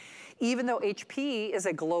HSN. Even though HP is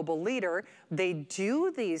a global leader, they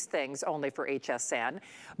do these things only for HSN.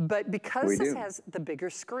 But because this has the bigger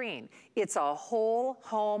screen, it's a whole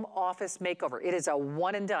home office makeover. It is a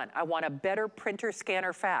one and done. want? I want a better printer,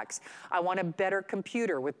 scanner, fax. I want a better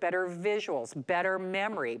computer with better visuals, better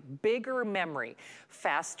memory, bigger memory,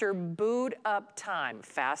 faster boot up time,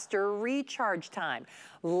 faster recharge time,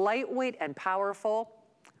 lightweight and powerful.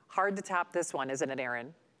 Hard to top this one, isn't it,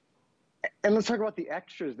 Aaron? And let's talk about the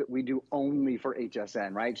extras that we do only for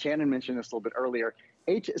HSN, right? Shannon mentioned this a little bit earlier.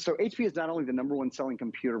 So HP is not only the #1 selling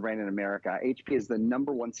computer brand in America, HP is the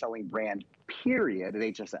 #1 selling brand, period, at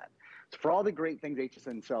HSN. So for all the great things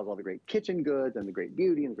HSN sells, all the great kitchen goods and the great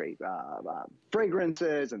beauty and the great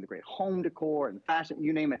fragrances and the great home decor and fashion,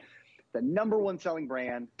 you name it, the #1 selling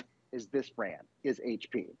brand is this brand, is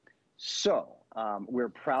HP. So we're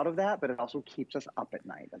proud of that, but it also keeps us up at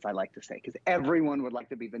night, as I like to say, because everyone would like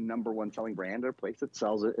to be the #1 selling brand at a place that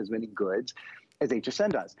sells as many goods as HSN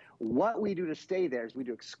does. What we do to stay there is we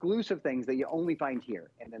do exclusive things that you only find here.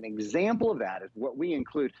 And an example of that is what we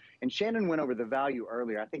include. And Shannon went over the value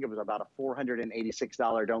earlier. I think it was about a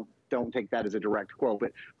 $486, don't take that as a direct quote,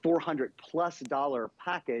 but $400+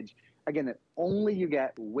 package, again, that only you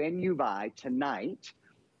get when you buy tonight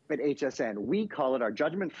at HSN. We call it our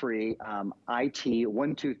judgment-free IT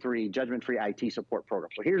 123 judgment-free IT support program.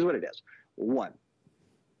 So here's what it is.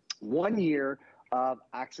 One year of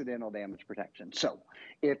accidental damage protection. So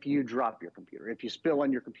if you drop your computer, if you spill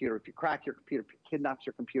on your computer, if you crack your computer, if your kid knocks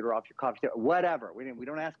your computer off your coffee table, whatever, we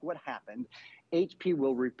don't ask what happened, HP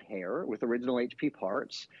will repair with original HP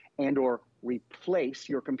parts and or replace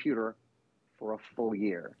your computer for a full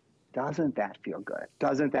year. Doesn't that feel good?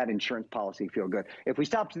 Doesn't that insurance policy feel good? If we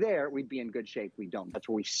stopped there, we'd be in good shape. We don't. That's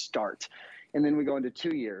where we start. And then we go into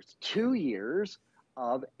 2 years. 2 years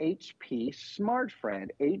of HP Smart Friend.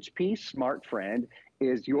 HP Smart Friend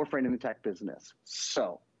is your friend in the tech business.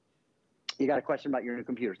 So you got a question about your new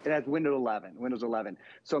computers. It has Windows 11.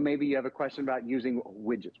 So maybe you have a question about using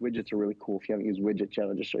widgets. Widgets are really cool. If you haven't used widgets yet,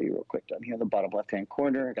 I'll just show you real quick down here in the bottom left-hand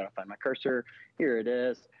corner. I got to find my cursor. Here it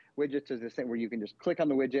is. Widgets is this thing where you can just click on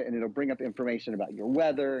the widget and it'll bring up information about your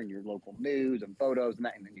weather and your local news and photos and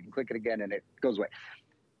that, and then you can click it again and it goes away.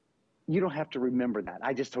 You don't have to remember that.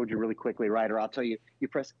 I just told you really quickly, right? Or I'll tell you, you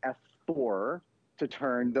press F4 to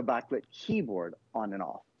turn the backlit keyboard on and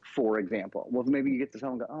off, for example. Well, maybe you get to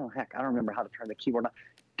home and go, oh, heck, I don't remember how to turn the keyboard on.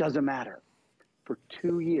 Doesn't matter. For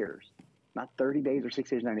 2 years, not 30 days or 6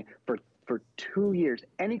 days, 90 days, for 2 years,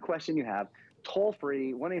 any question you have,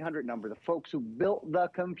 toll-free, 1-800 number. The folks who built the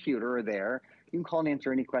computer are there. You can call and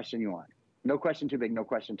answer any question you want. No question too big, no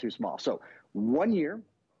question too small. So 1 year of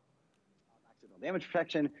accidental damage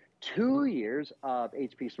protection, 2 years of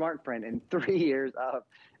HP Smart Friend, and 3 years of,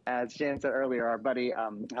 as Shannon said earlier, our buddy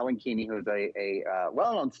Helen Keeney, who's a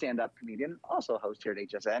well-known stand-up comedian, also a host here at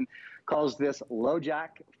HSN, calls this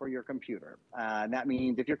LoJack for your computer. And that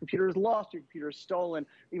means if your computer is lost, your computer is stolen,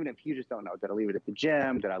 even if you just don't know, did I leave it at the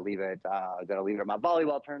gym? Did I leave it at my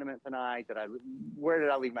volleyball tournament tonight? Where did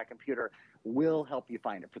I leave my computer? We'll help you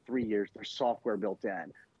find it for 3 years. There's software built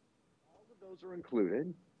in. All of those are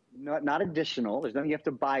included. Not additional. There's nothing you have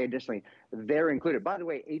to buy additionally. They're included. By the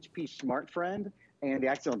way, HP Smart Friend and the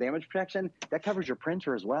accidental damage protection, that covers your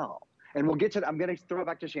printer as well. And we'll get to that. I'm going to throw it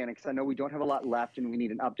back to Shannon because I know we don't have a lot left and we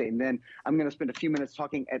need an update. And then I'm going to spend a few minutes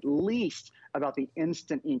talking at least about the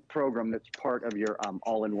Instant Ink program that's part of your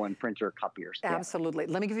all-in-one printer copiers. Absolutely.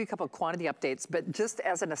 Yeah. Let me give you a couple of quantity updates. But just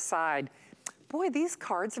as an aside, boy, these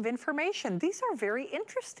cards of information, these are very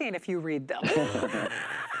interesting if you read them.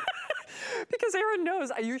 Because Aaron knows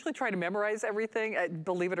I usually try to memorize everything,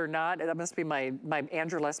 believe it or not. That must be my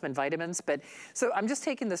Andrew Lessman vitamins. But so I'm just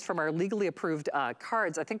taking this from our legally approved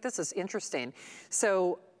cards. I think this is interesting.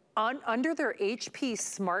 So under their HP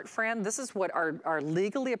Smart Friend, this is what our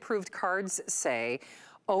legally approved cards say.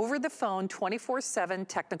 Over the phone, 24/7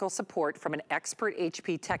 technical support from an expert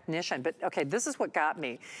HP technician. But okay, this is what got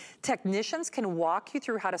me. Technicians can walk you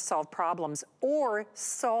through how to solve problems or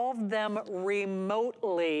solve them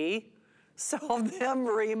remotely. Solve them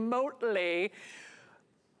remotely.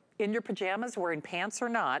 In your pajamas, wearing pants or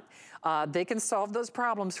not, they can solve those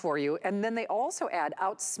problems for you. And then they also add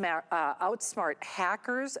outsmart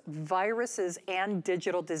hackers, viruses, and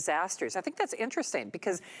digital disasters. I think that's interesting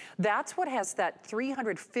because that's what has that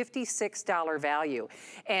 $356 value.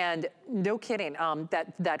 And no kidding,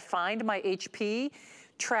 that Find My HP,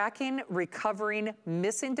 tracking, recovering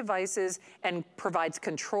missing devices, and provides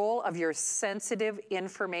control of your sensitive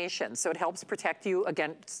information. So it helps protect you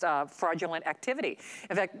against fraudulent activity.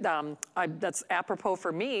 In fact, that's apropos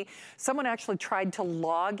for me. Someone actually tried to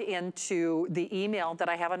log into the email that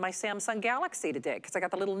I have on my Samsung Galaxy today because I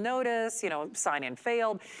got the little notice, sign in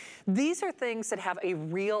failed. These are things that have a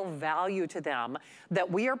real value to them that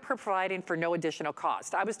we are providing for no additional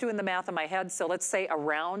cost. I was doing the math in my head, so let's say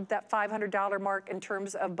around that $500 mark in terms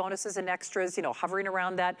 $15 of bonuses and extras, you know, hovering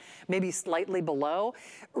around that, maybe slightly below.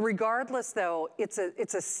 Regardless though, it's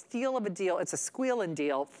a steal of a deal. It's a squealing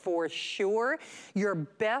deal for sure. Your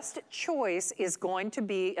best choice is going to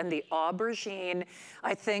be in the aubergine,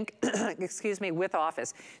 I think, excuse me, with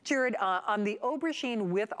office. Jared, on the aubergine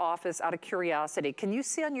with office, out of curiosity, can you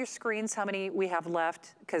see on your screens how many we have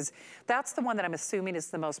left? Because that's the one that I'm assuming is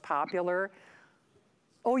the most popular.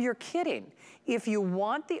 Oh, you're kidding. If you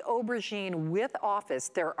want the aubergine with office,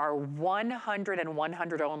 there are 100 and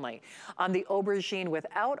 100 only. On the aubergine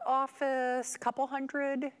without office, couple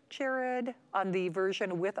hundred, Jared, on the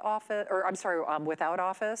version with office, or I'm sorry, without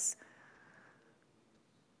office.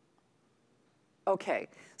 Okay,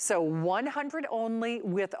 so 100 only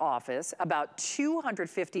with office, about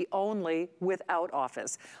 250 only without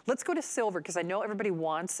office. Let's go to silver, because I know everybody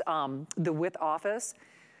wants the with office.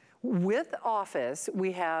 With office,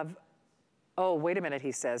 we have, oh, wait a minute,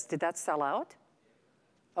 he says. Did that sell out?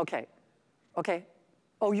 Okay, okay.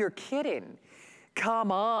 Oh, you're kidding.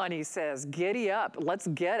 Come on, he says, giddy up, let's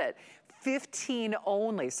get it. 15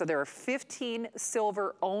 only, so there are 15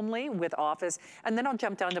 silver only with office. And then I'll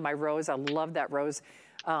jump down to my rose, I love that rose.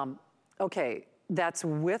 Okay, that's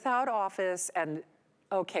without office and,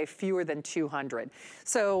 okay, fewer than 200.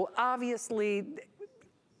 So obviously,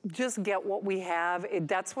 just get what we have.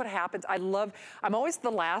 That's what happens. I'm always the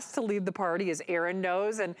last to leave the party, as Erin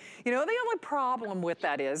knows. And you know, the only problem with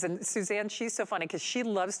that is, and Suzanne, she's so funny because she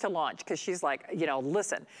loves to launch, because she's like, you know,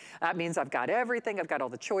 listen, that means I've got everything, I've got all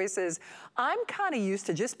the choices. I'm kind of used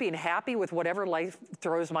to just being happy with whatever life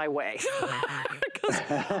throws my way. Because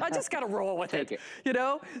I just got to roll with it, you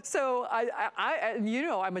know? So you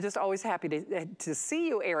know, I'm just always happy to see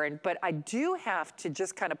you, Erin, but I do have to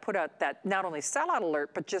just kind of put out that not only sellout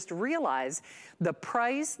alert, but just realize the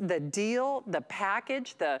price, the deal, the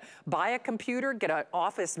package, the buy a computer, get an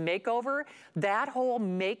office makeover, that whole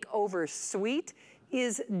makeover suite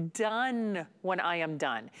is done when I am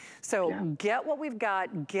done. So get what we've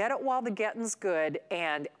got, get it while the getting's good,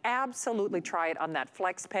 and absolutely try it on that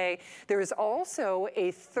flex pay. There is also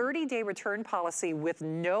a 30-day return policy with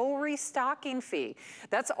no restocking fee.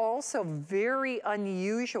 That's also very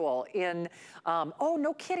unusual in, oh,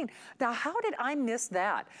 no kidding. Now, how did I miss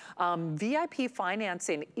that? VIP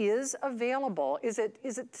financing is available. Is it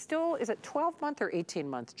 12-month or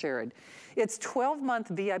 18-month, Jared? It's 12-month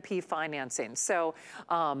VIP financing. So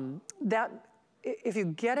that, if you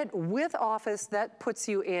get it with office, that puts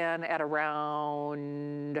you in at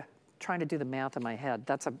around, trying to do the math in my head.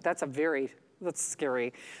 That's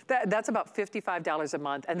scary. That's about $55 a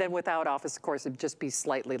month. And then without office, of course, it'd just be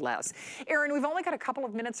slightly less. Erin, we've only got a couple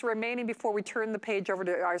of minutes remaining before we turn the page over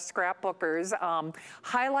to our scrapbookers.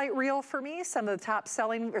 Highlight reel for me, some of the top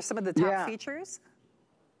selling, or some of the top features.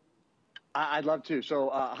 I'd love to. So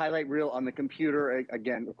highlight reel on the computer,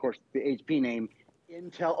 again, of course, the HP name,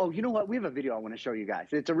 Intel. Oh, you know what? We have a video I want to show you guys.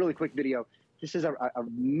 It's a really quick video. This is a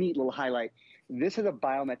neat little highlight. This is a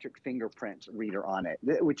biometric fingerprint reader on it,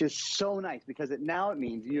 which is so nice because it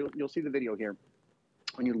means, you'll see the video here.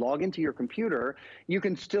 When you log into your computer, you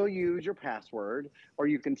can still use your password or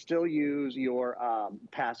you can still use your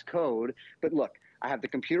passcode. But look, I have the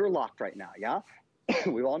computer locked right now, yeah?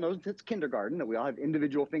 We all know it's kindergarten that we all have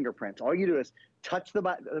individual fingerprints. All you do is touch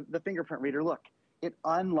the fingerprint reader. Look, it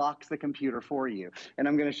unlocks the computer for you. And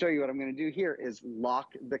I'm going to show you what I'm going to do here is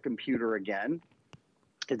lock the computer again.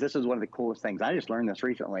 Because this is one of the coolest things. I just learned this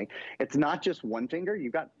recently. It's not just one finger.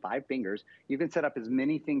 You've got 5 fingers. You can set up as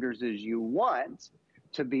many fingers as you want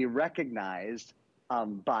to be recognized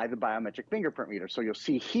by the biometric fingerprint reader. So you'll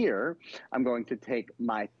see here, I'm going to take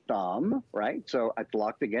my thumb, right? So it's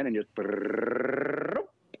locked again and just,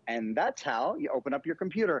 and that's how you open up your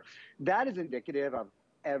computer. That is indicative of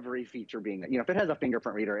every feature being, if it has a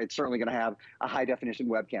fingerprint reader, it's certainly going to have a high definition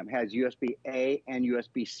webcam, has USB-A and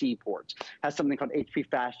USB-C ports, has something called HP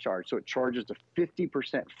Fast Charge. So it charges to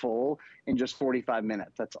 50% full in just 45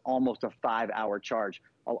 minutes. That's almost a 5-hour charge.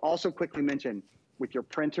 I'll also quickly mention with your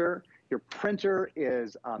printer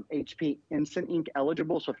is HP Instant Ink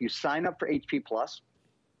eligible. So if you sign up for HP Plus,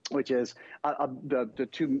 which is the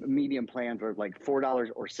 2 medium plans are like $4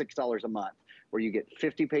 or $6 a month, where you get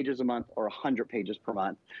 50 pages a month or 100 pages per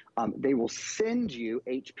month, they will send you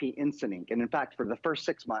HP Instant Ink. And in fact, for the first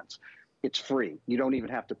 6 months, it's free. You don't even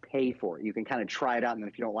have to pay for it. You can kind of try it out, and then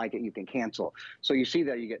if you don't like it, you can cancel. So you see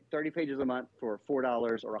that you get 30 pages a month for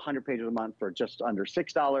 $4 or 100 pages a month for just under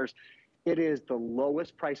 $6. It is the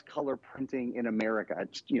lowest price color printing in America.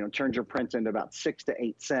 It's, turns your prints into about 6 to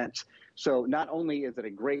 8 cents. So not only is it a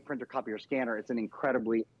great printer, copier, scanner, it's an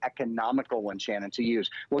incredibly economical one, Shannon, to use.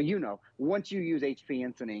 Well, once you use HP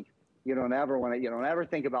Instant Ink, you don't ever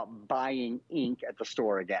think about buying ink at the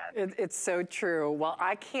store again. It's so true. Well,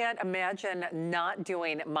 I can't imagine not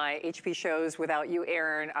doing my HP shows without you,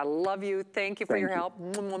 Aaron. I love you. Thank you for your help.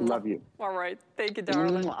 Love you. All right. Thank you,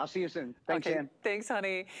 darling. I'll see you soon. Thanks, okay. Ann. Thanks,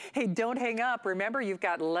 honey. Hey, don't hang up. Remember, you've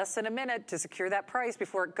got less than a minute to secure that price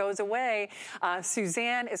before it goes away.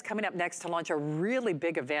 Suzanne is coming up next to launch a really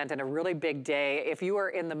big event and a really big day. If you are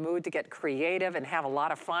in the mood to get creative and have a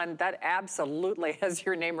lot of fun, that absolutely has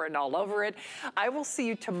your name written all over it. I will see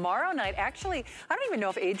you tomorrow night. Actually, I don't even know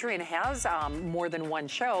if Adrienne has more than one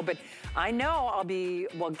show, but I know I'll be,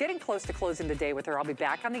 well, getting close to closing the day with her. I'll be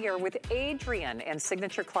back on the air with Adrienne and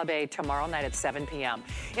Signature Club A tomorrow night at 7 p.m.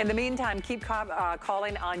 In the meantime, keep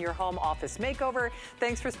calling on your home office makeover.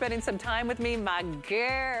 Thanks for spending some time with me, my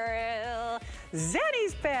girl.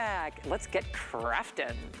 Zenny's back. Let's get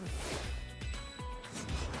crafting.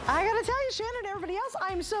 I gotta tell you, Shannon and everybody else,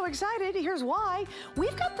 I'm so excited. Here's why.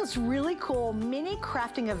 We've got this really cool mini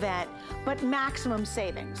crafting event, but maximum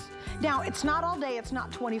savings. Now, it's not all day, it's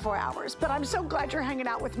not 24 hours, but I'm so glad you're hanging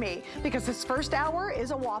out with me because this first hour is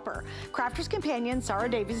a whopper. Crafter's Companion, Sarah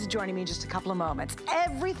Davies, is joining me in just a couple of moments.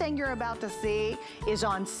 Everything you're about to see is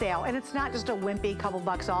on sale, and it's not just a wimpy couple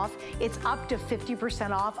bucks off. It's up to 50%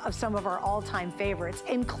 off of some of our all-time favorites,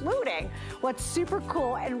 including what's super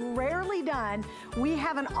cool and rarely done. We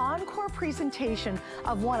have an encore presentation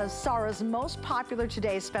of one of Sarah's most popular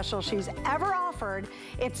Today's specials she's ever offered.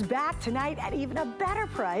 It's back tonight at even a better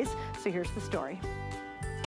price. So here's the story.